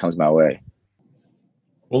that comes my way.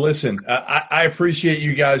 Well, listen, I appreciate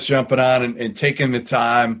you guys jumping on and taking the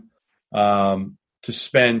time to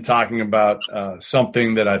spend talking about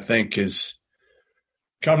something that I think is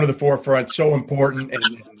come to the forefront, so important,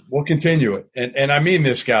 and we'll continue it. And I mean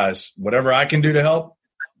this, guys, whatever I can do to help,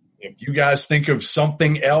 if you guys think of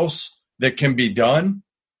something else that can be done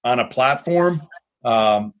on a platform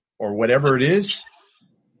or whatever it is,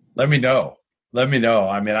 let me know. Let me know.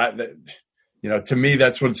 I mean, to me,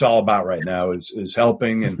 that's what it's all about right now is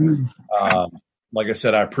helping. And like I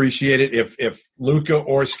said, I appreciate it. If Luka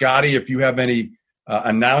or Scottie, if you have any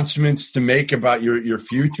announcements to make about your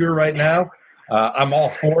future right now, I'm all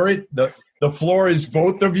for it. The floor is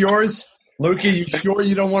both of yours. Luka, you sure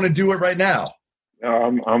you don't want to do it right now?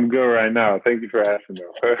 No, I'm good right now. Thank you for asking,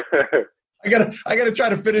 though. I gotta try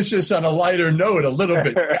to finish this on a lighter note a little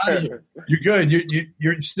bit. You're good.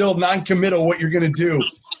 You're still non-committal what you're going to do,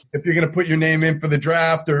 if you're going to put your name in for the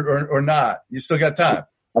draft or not. You still got time.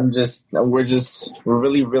 We're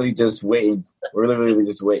really just waiting. We're really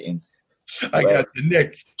just waiting. I got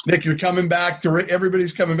you. Nick, you're coming back to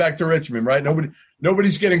everybody's coming back to Richmond, right?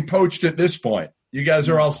 Nobody's getting poached at this point. You guys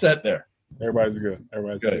are all set there. Everybody's good.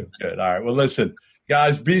 Everybody's good. Good. All right. Well, listen,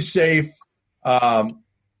 guys, be safe.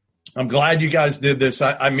 I'm glad you guys did this.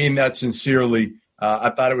 I mean that sincerely.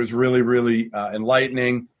 I thought it was really, really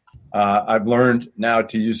enlightening. I've learned now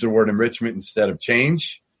to use the word enrichment instead of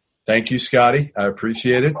change. Thank you, Scottie. I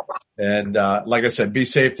appreciate it. And like I said, be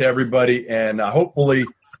safe to everybody. And hopefully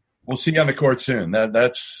we'll see you on the court soon.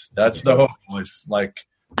 That's the hope. It's like,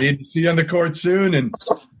 need to see you on the court soon and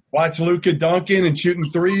watch Luka dunking and shooting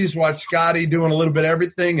threes. Watch Scottie doing a little bit of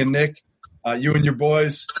everything. And Nick, you and your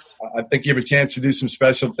boys, I think you have a chance to do some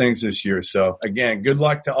special things this year. So again, good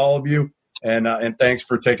luck to all of you. And thanks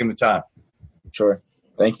for taking the time. Sure.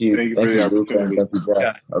 Thank you. Thank you, Luka. Thank you, Jeff.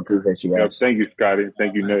 Yeah. I appreciate you guys. Thank you, Scottie.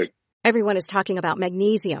 Thank you, Nick. Everyone is talking about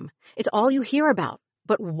magnesium. It's all you hear about.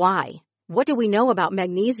 But why? What do we know about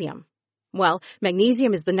magnesium? Well,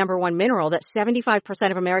 magnesium is the number one mineral that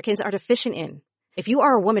 75% of Americans are deficient in. If you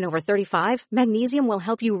are a woman over 35, magnesium will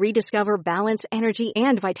help you rediscover balance, energy,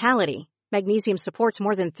 and vitality. Magnesium supports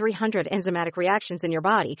more than 300 enzymatic reactions in your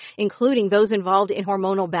body, including those involved in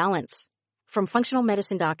hormonal balance. From functional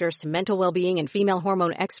medicine doctors to mental well-being and female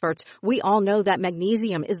hormone experts, we all know that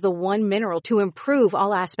magnesium is the one mineral to improve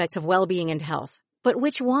all aspects of well-being and health. But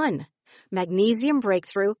which one? Magnesium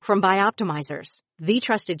Breakthrough from Bioptimizers, the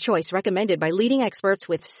trusted choice recommended by leading experts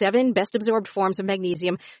with 7 best-absorbed forms of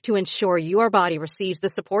magnesium to ensure your body receives the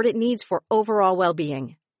support it needs for overall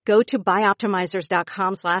well-being. Go to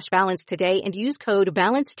bioptimizers.com/balance today and use code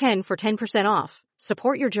BALANCE10 for 10% off.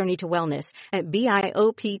 Support your journey to wellness at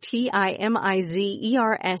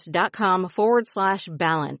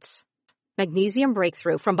bioptimizers.com/balance. Magnesium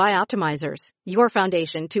Breakthrough from Bioptimizers, your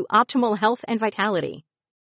foundation to optimal health and vitality.